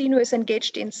 since Zeno is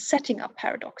engaged in setting up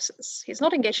paradoxes. He's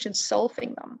not engaged in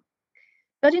solving them.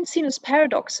 But in Zeno's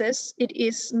paradoxes, it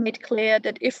is made clear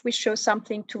that if we show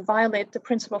something to violate the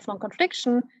principle of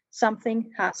non-contradiction, something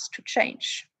has to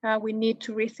change. We need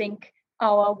to rethink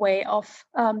our way of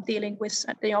dealing with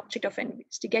the object of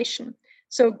investigation.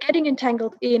 So getting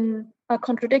entangled in a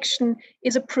contradiction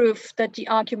is a proof that the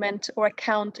argument or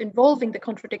account involving the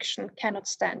contradiction cannot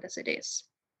stand as it is.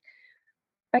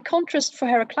 By contrast, for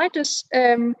Heraclitus,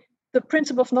 the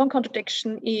principle of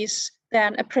non-contradiction is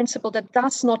then a principle that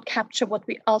does not capture what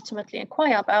we ultimately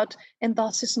inquire about, and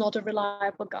thus is not a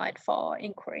reliable guide for our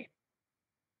inquiry.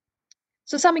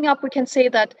 So summing up, we can say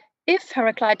that if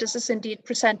Heraclitus is indeed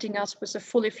presenting us with a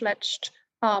fully fledged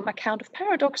account of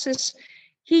paradoxes,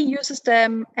 he uses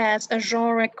them as a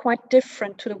genre quite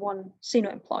different to the one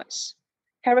Zeno employs.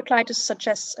 Heraclitus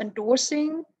suggests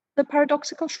endorsing the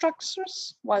paradoxical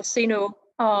structures, while Zeno's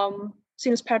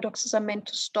paradoxes are meant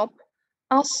to stop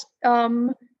us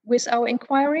with our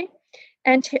inquiry.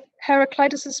 And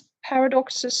Heraclitus's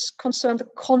paradoxes concern the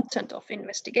content of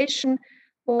investigation,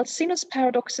 while Zeno's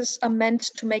paradoxes are meant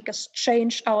to make us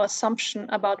change our assumption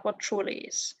about what truly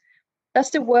is. Thus,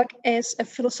 they work as a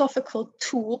philosophical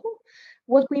tool,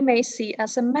 what we may see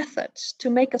as a method to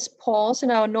make us pause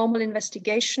in our normal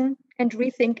investigation and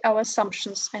rethink our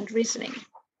assumptions and reasoning.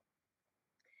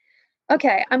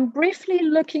 Okay, I'm briefly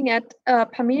looking at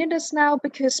Parmenides now,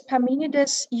 because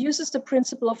Parmenides uses the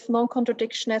principle of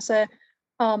non-contradiction as a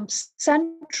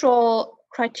central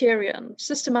criterion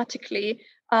systematically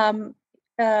in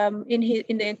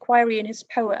the inquiry in his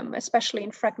poem, especially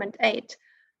in fragment 8.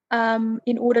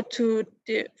 In order to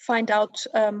find out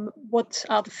what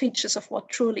are the features of what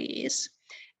truly is.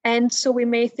 And so we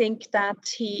may think that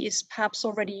he is perhaps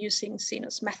already using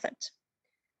Zeno's method.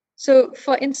 So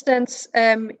for instance,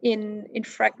 in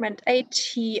fragment 8,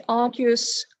 he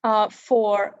argues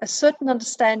for a certain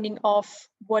understanding of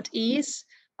what is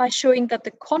by showing that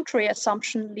the contrary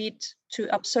assumption leads to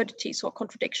absurdities or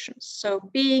contradictions. So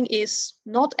being is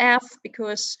not F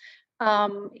because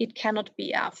it cannot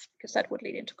be F, because that would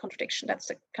lead into contradiction. That's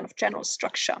the kind of general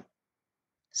structure.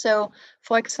 So,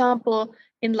 for example,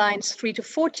 in lines 3 to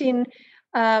 14,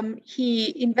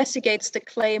 he investigates the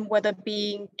claim whether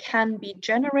being can be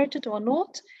generated or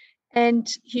not. And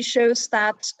he shows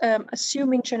that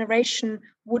assuming generation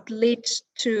would lead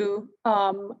to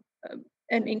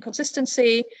an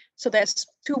inconsistency. So there's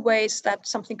two ways that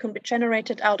something can be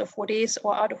generated out of what is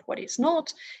or out of what is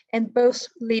not, and both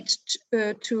lead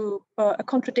to a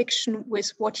contradiction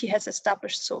with what he has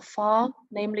established so far,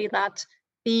 namely that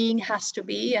being has to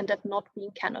be and that not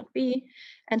being cannot be,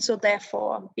 and so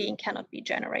therefore being cannot be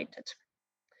generated.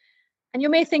 And you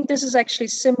may think this is actually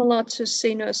similar to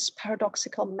Zeno's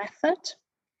paradoxical method.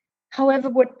 However,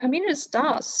 what Parmenides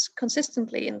does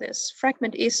consistently in this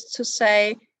fragment is to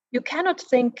say, you cannot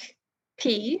think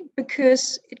P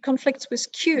because it conflicts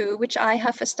with Q, which I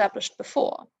have established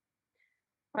before,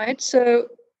 right? So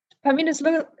Parmenides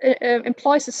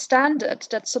employs a standard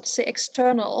that's, so to say,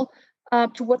 external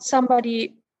to what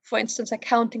somebody, for instance,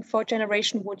 accounting for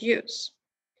generation would use.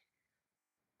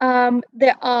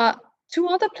 There are two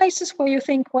other places where you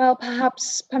think, well,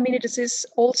 perhaps Parmenides is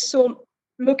also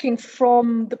looking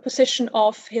from the position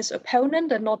of his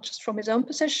opponent and not just from his own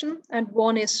position. And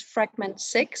one is fragment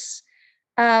 6,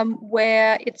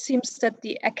 where it seems that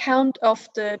the account of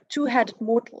the two-headed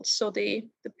mortals, so the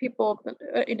people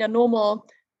in their normal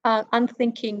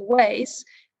unthinking ways,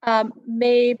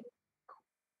 may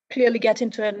clearly get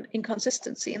into an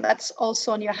inconsistency, and that's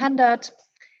also on your handout.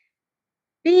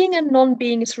 Being and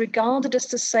non-being is regarded as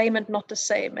the same and not the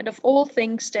same, and of all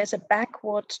things, there's a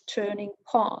backward turning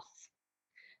path.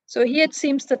 So here it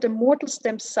seems that the mortals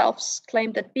themselves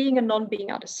claim that being and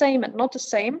non-being are the same and not the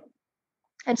same,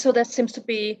 and so that seems to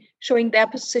be showing their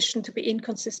position to be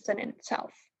inconsistent in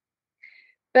itself.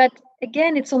 But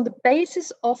again, it's on the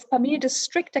basis of Parmenides'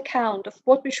 strict account of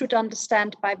what we should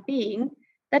understand by being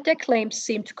that their claims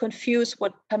seem to confuse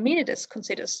what Parmenides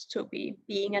considers to be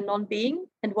being and non-being,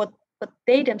 and what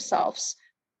they themselves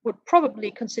would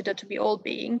probably consider to be all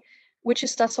being, which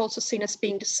is thus also seen as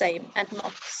being the same and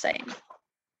not the same.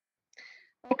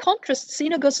 By contrast,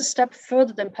 Zeno goes a step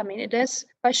further than Parmenides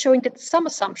by showing that some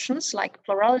assumptions, like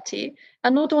plurality,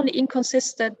 are not only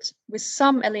inconsistent with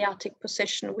some Eleatic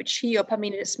position which he or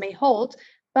Parmenides may hold,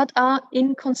 but are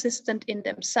inconsistent in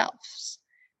themselves,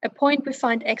 a point we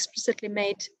find explicitly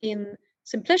made in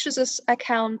Simplicius's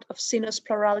account of Zeno's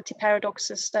plurality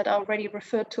paradoxes that are already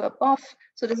referred to above.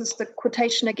 So this is the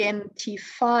quotation again,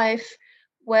 T5,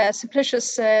 where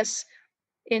Simplicius says,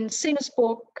 in Zeno's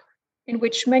book, in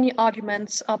which many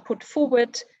arguments are put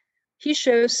forward, he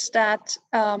shows that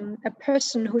a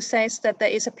person who says that there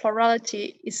is a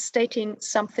plurality is stating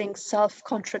something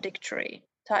self-contradictory,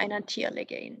 ta enantia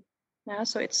legein. Yeah,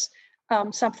 so it's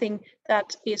something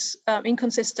that is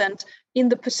inconsistent in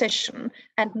the position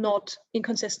and not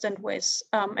inconsistent with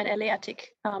an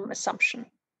Eleatic assumption.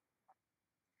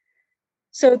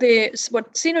 So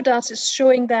what Zeno does is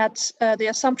showing that the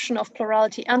assumption of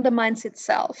plurality undermines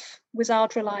itself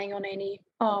without relying on any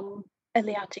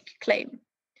Eleatic claim.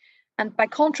 And by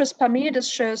contrast, Parmenides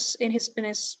shows in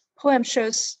his poem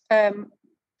shows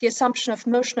the assumption of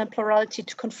motion and plurality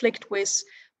to conflict with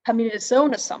Parmenides'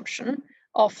 own assumption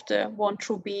of the one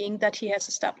true being that he has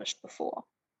established before.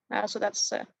 So that's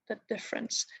the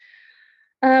difference.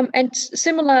 And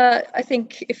similar, I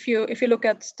think, if you look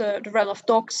at the realm of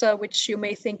doxa, which you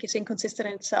may think is inconsistent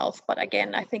in itself, but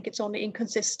again, I think it's only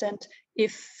inconsistent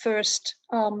if first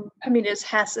Parmenides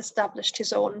has established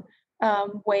his own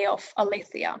way of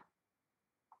aletheia.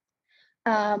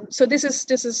 So this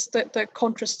is the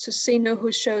contrast to Zeno,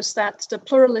 who shows that the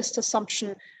pluralist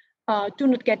assumption do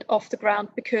not get off the ground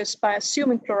because by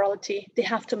assuming plurality, they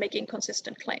have to make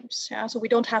inconsistent claims. Yeah? So we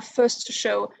don't have first to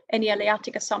show any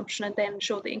Eleatic assumption and then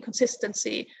show the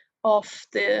inconsistency of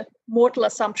the mortal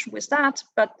assumption with that,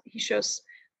 but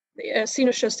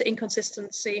Zeno shows the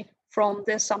inconsistency from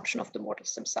the assumption of the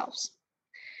mortals themselves.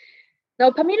 Now,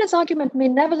 Parmenides' argument may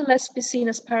nevertheless be seen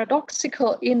as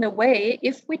paradoxical in a way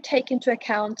if we take into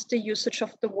account the usage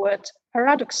of the word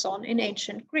paradoxon in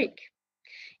ancient Greek.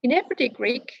 In everyday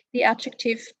Greek, the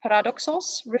adjective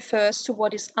paradoxos refers to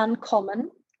what is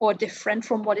uncommon or different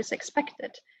from what is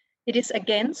expected. It is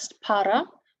against para,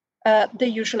 the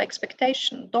usual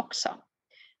expectation, doxa.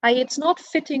 i.e., it's not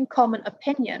fitting common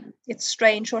opinion, it's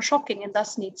strange or shocking and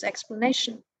thus needs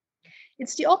explanation.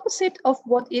 It's the opposite of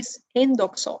what is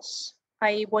endoxos,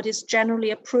 i.e., what is generally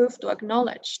approved or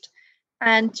acknowledged.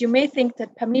 And you may think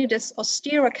that Parmenides'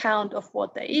 austere account of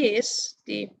what there is,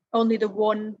 only the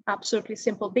one absolutely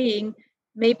simple being,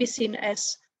 may be seen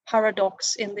as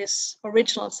paradox in this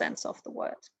original sense of the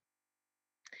word.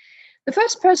 The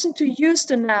first person to use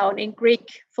the noun in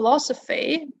Greek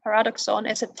philosophy, paradoxon,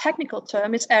 as a technical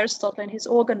term is Aristotle in his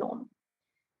Organon.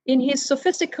 In his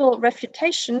Sophistical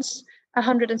Refutations,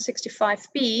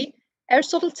 165b,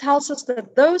 Aristotle tells us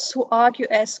that those who argue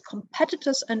as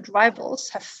competitors and rivals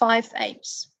have 5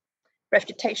 aims: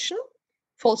 refutation,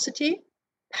 falsity,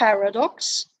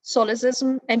 paradox,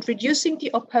 syllogism, and reducing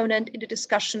the opponent in the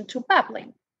discussion to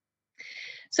babbling.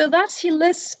 So thus he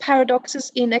lists paradoxes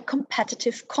in a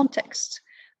competitive context,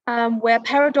 where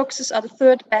paradoxes are the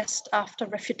third best after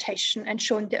refutation and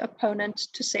showing the opponent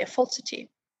to say a falsity.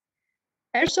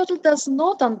 Aristotle does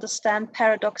not understand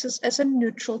paradoxes as a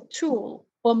neutral tool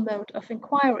or mode of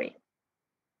inquiry.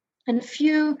 And a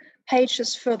few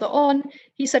pages further on,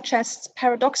 he suggests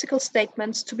paradoxical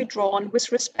statements to be drawn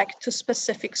with respect to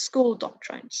specific school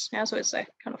doctrines. Yeah, so it's a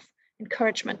kind of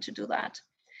encouragement to do that.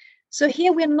 So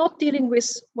here we're not dealing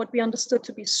with what we understood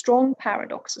to be strong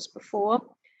paradoxes before,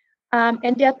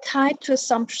 and they are tied to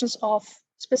assumptions of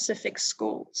specific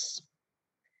schools.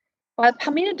 While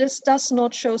Parmenides does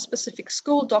not show specific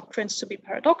school doctrines to be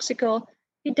paradoxical,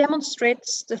 he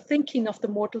demonstrates the thinking of the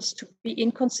mortals to be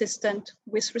inconsistent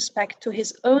with respect to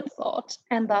his own thought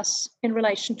and thus in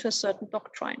relation to a certain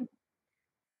doctrine.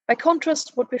 By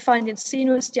contrast, what we find in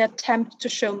Zeno is the attempt to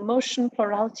show motion,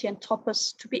 plurality, and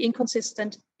topos to be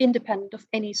inconsistent, independent of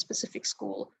any specific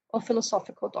school or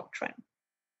philosophical doctrine.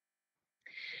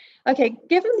 Okay,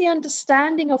 given the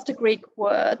understanding of the Greek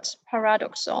word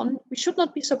paradoxon, we should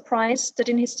not be surprised that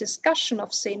in his discussion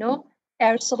of Zeno,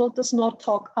 Aristotle does not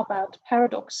talk about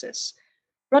paradoxes.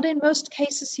 Rather, in most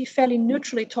cases, he fairly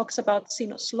neutrally talks about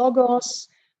Zeno's logos,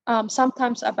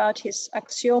 sometimes about his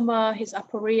axioma, his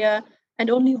aporia, and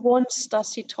only once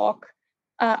does he talk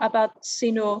about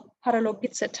Zeno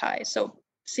paralogizetai, so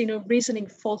Zeno reasoning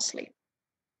falsely.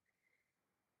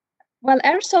 While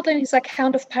Aristotle in his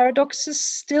account of paradoxes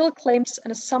still claims an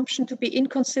assumption to be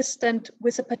inconsistent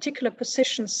with a particular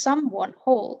position someone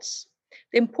holds,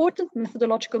 the important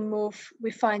methodological move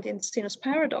we find in Zeno's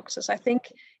paradoxes, I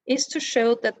think, is to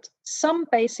show that some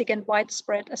basic and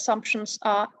widespread assumptions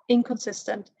are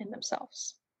inconsistent in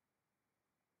themselves.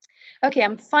 Okay,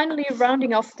 I'm finally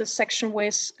rounding off this section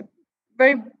with a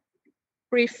very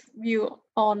brief view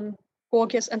on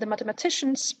Gorgias and the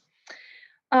mathematicians.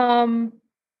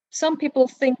 Some people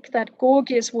think that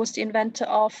Gorgias was the inventor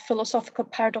of philosophical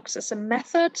paradox as a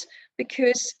method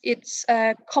because it's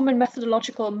a common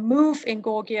methodological move in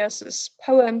Gorgias's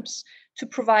poems to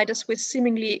provide us with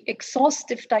seemingly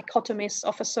exhaustive dichotomies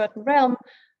of a certain realm,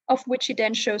 of which he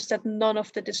then shows that none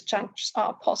of the disjuncts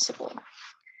are possible.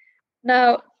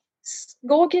 Now,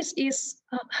 Gorgias is,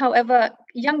 however,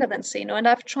 younger than Zeno, and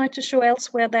I've tried to show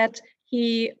elsewhere that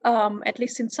he, at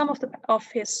least in some of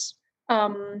his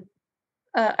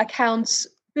accounts,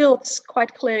 builds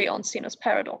quite clearly on Zeno's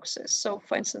paradoxes. So,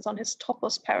 for instance, on his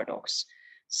topos paradox.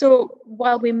 So,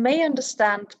 while we may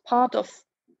understand part of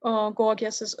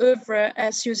Gorgias's oeuvre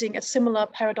as using a similar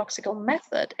paradoxical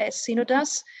method as Zeno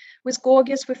does, with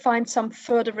Gorgias we find some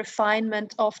further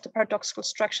refinement of the paradoxical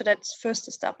structure that's first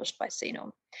established by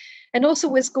Zeno. And also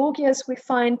with Gorgias we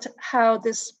find how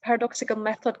this paradoxical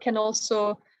method can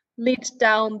also lead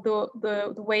down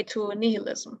the way to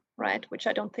nihilism, right? Which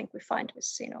I don't think we find with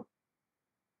Zeno.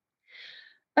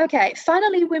 Okay,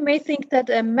 finally, we may think that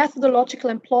a methodological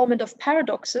employment of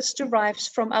paradoxes derives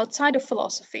from outside of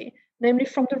philosophy, namely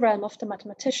from the realm of the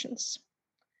mathematicians.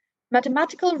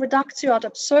 Mathematical reductio ad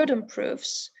absurdum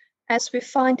proofs, as we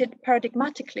find it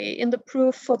paradigmatically in the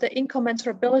proof for the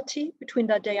incommensurability between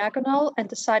the diagonal and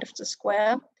the side of the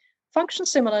square, function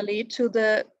similarly to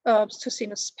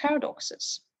Zeno's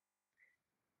paradoxes.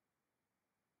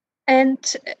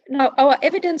 And now our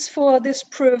evidence for this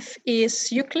proof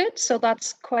is Euclid, so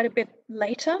that's quite a bit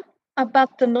later.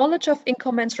 But the knowledge of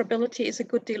incommensurability is a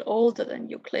good deal older than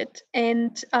Euclid,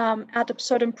 and ad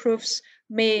absurdum proofs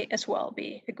may as well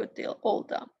be a good deal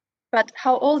older. But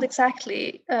how old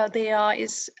exactly they are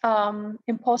is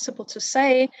impossible to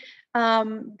say.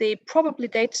 They probably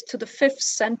date to the 5th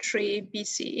century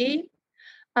BCE,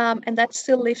 and that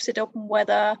still leaves it open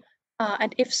whether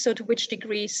and if so, to which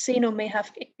degree Zeno may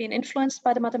have been influenced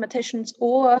by the mathematicians,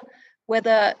 or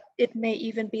whether it may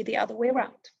even be the other way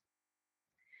around.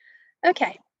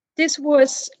 Okay, this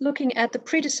was looking at the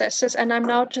predecessors, and I'm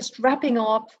now just wrapping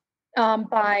up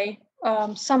by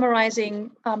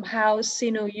summarizing how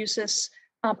Zeno uses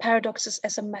paradoxes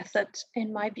as a method,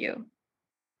 in my view.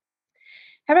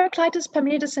 Heraclitus,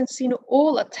 Parmenides, and Zeno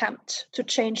all attempt to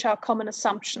change our common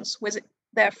assumptions with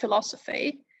their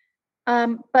philosophy.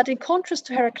 But in contrast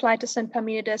to Heraclitus and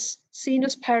Parmenides,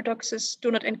 Zeno's paradoxes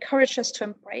do not encourage us to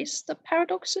embrace the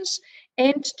paradoxes,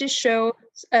 and they show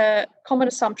common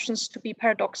assumptions to be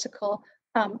paradoxical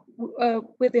on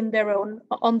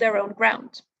their own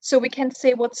ground. So we can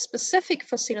say what's specific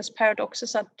for Zeno's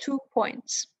paradoxes are 2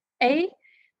 points. A,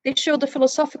 they show the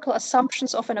philosophical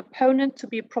assumptions of an opponent to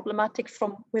be problematic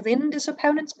from within this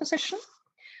opponent's position,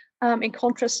 in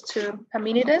contrast to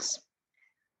Parmenides.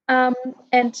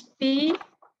 And B,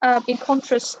 in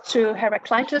contrast to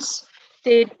Heraclitus,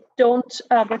 they don't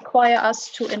require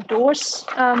us to endorse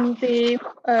the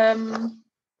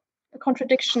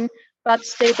contradiction, but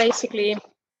they basically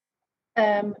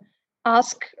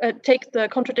take the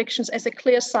contradictions as a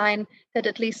clear sign that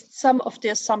at least some of the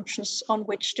assumptions on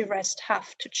which the rest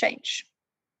have to change.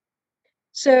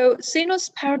 So Zeno's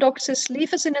paradoxes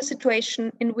leave us in a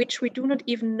situation in which we do not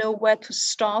even know where to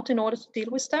start in order to deal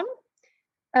with them.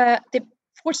 They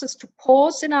force us to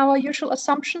pause in our usual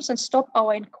assumptions and stop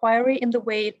our inquiry in the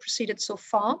way it proceeded so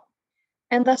far,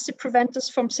 and thus they prevent us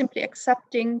from simply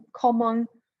accepting common,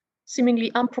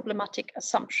 seemingly unproblematic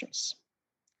assumptions.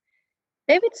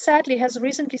 David Sadley has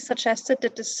recently suggested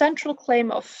that the central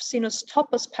claim of Zeno's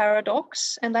topos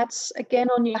paradox, and that's again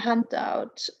on your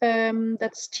handout,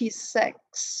 that's T6,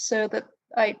 so that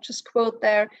I just quote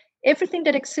there, everything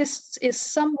that exists is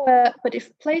somewhere, but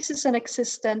if place is an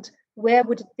existent, where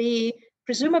would it be?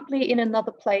 Presumably in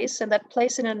another place, and that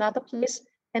place in another place,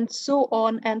 and so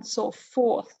on and so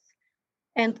forth.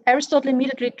 And Aristotle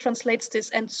immediately translates this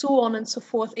and so on and so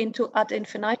forth into ad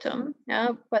infinitum.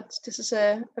 But this is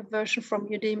a version from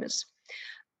Eudemus.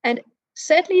 And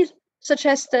sadly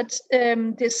suggests that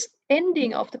this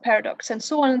ending of the paradox and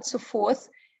so on and so forth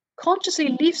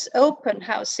consciously leaves open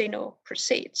how Zeno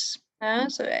proceeds.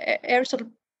 So Aristotle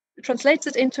translates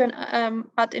it into an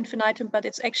ad infinitum, but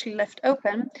it's actually left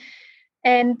open.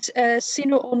 And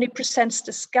Zeno only presents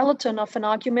the skeleton of an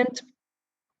argument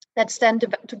that's then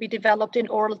to be developed in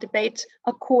oral debate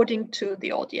according to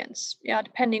the audience,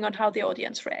 depending on how the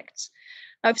audience reacts.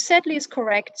 Now, if Sedley is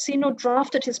correct, Zeno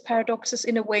drafted his paradoxes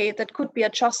in a way that could be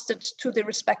adjusted to the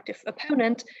respective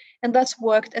opponent, and thus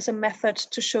worked as a method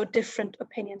to show different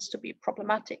opinions to be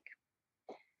problematic.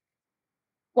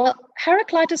 While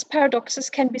Heraclitus' paradoxes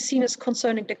can be seen as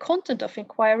concerning the content of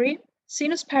inquiry,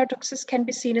 Zeno's paradoxes can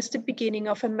be seen as the beginning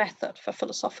of a method for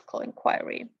philosophical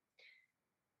inquiry.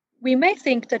 We may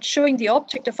think that showing the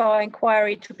object of our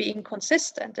inquiry to be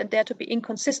inconsistent and there to be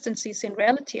inconsistencies in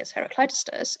reality, as Heraclitus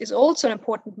does, is also an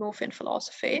important move in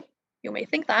philosophy. You may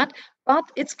think that, but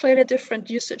it's clearly a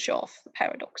different usage of the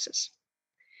paradoxes.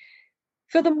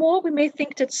 Furthermore, we may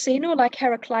think that Zeno, like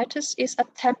Heraclitus, is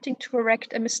attempting to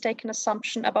correct a mistaken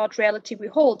assumption about reality we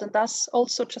hold, and thus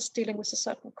also just dealing with a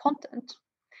certain content.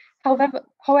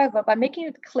 However, by making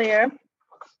it clear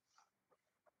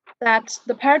that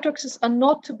the paradoxes are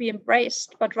not to be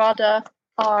embraced, but rather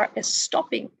are a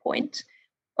stopping point,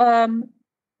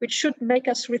 which should make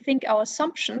us rethink our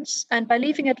assumptions, and by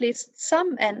leaving at least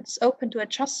some ends open to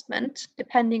adjustment,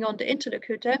 depending on the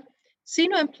interlocutor,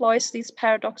 Zeno employs these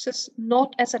paradoxes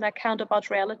not as an account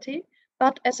about reality,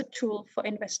 but as a tool for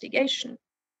investigation.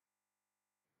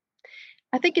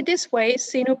 I think in this way,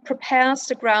 Zeno prepares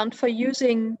the ground for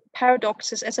using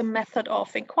paradoxes as a method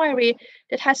of inquiry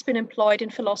that has been employed in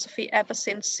philosophy ever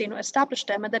since Zeno established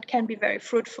them, and that can be very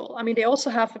fruitful. I mean, they also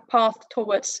have a path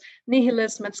towards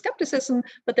nihilism and skepticism,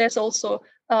 but there's also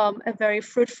a very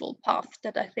fruitful path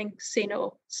that I think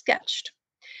Zeno sketched.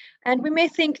 And we may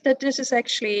think that this is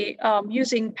actually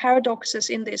using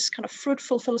paradoxes in this kind of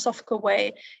fruitful philosophical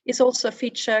way is also a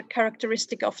feature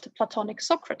characteristic of the Platonic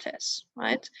Socrates,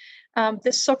 right?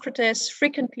 This Socrates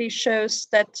frequently shows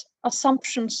that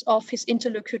assumptions of his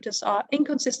interlocutors are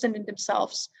inconsistent in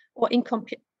themselves or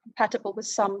incompatible with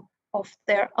some of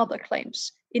their other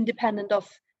claims, independent of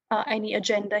any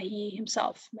agenda he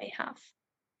himself may have.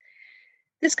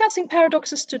 Discussing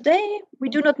paradoxes today, we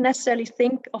do not necessarily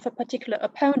think of a particular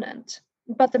opponent,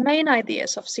 but the main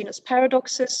ideas of Zeno's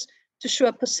paradoxes to show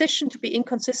a position to be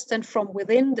inconsistent from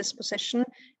within this position,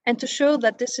 and to show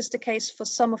that this is the case for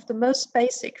some of the most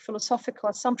basic philosophical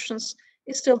assumptions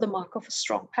is still the mark of a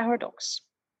strong paradox.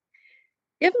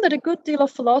 Given that a good deal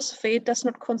of philosophy does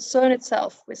not concern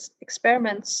itself with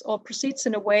experiments or proceeds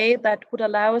in a way that would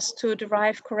allow us to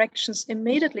derive corrections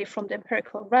immediately from the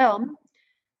empirical realm,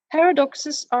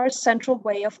 paradoxes are a central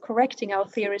way of correcting our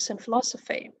theories in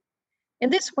philosophy. In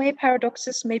this way,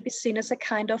 paradoxes may be seen as a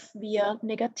kind of via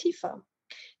negativa.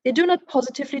 They do not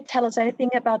positively tell us anything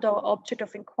about our object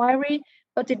of inquiry,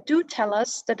 but they do tell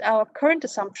us that our current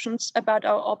assumptions about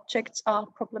our objects are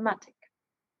problematic.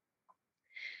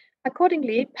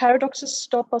 Accordingly, paradoxes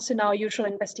stop us in our usual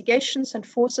investigations and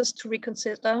force us to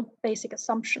reconsider basic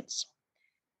assumptions.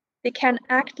 They can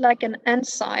act like an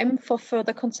enzyme for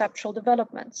further conceptual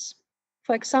developments.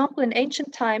 For example, in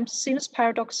ancient times, Zeno's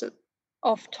paradox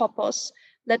of topos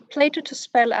led Plato to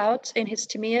spell out in his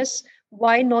Timaeus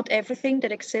why not everything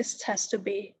that exists has to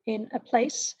be in a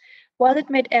place, while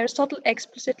it made Aristotle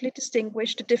explicitly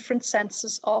distinguish the different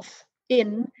senses of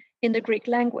in the Greek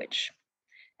language.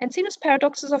 And Zeno's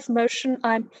paradoxes of motion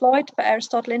are employed by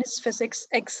Aristotle in his physics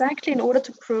exactly in order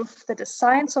to prove that a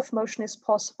science of motion is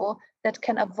possible that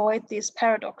can avoid these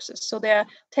paradoxes. So they're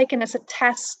taken as a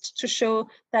test to show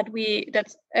that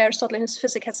Aristotle in his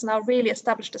physics has now really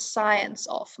established a science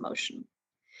of motion.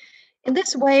 In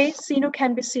this way, Zeno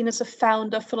can be seen as a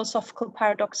founder of philosophical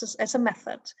paradoxes as a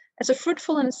method, as a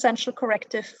fruitful and essential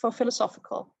corrective for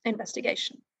philosophical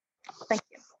investigation. Thank you.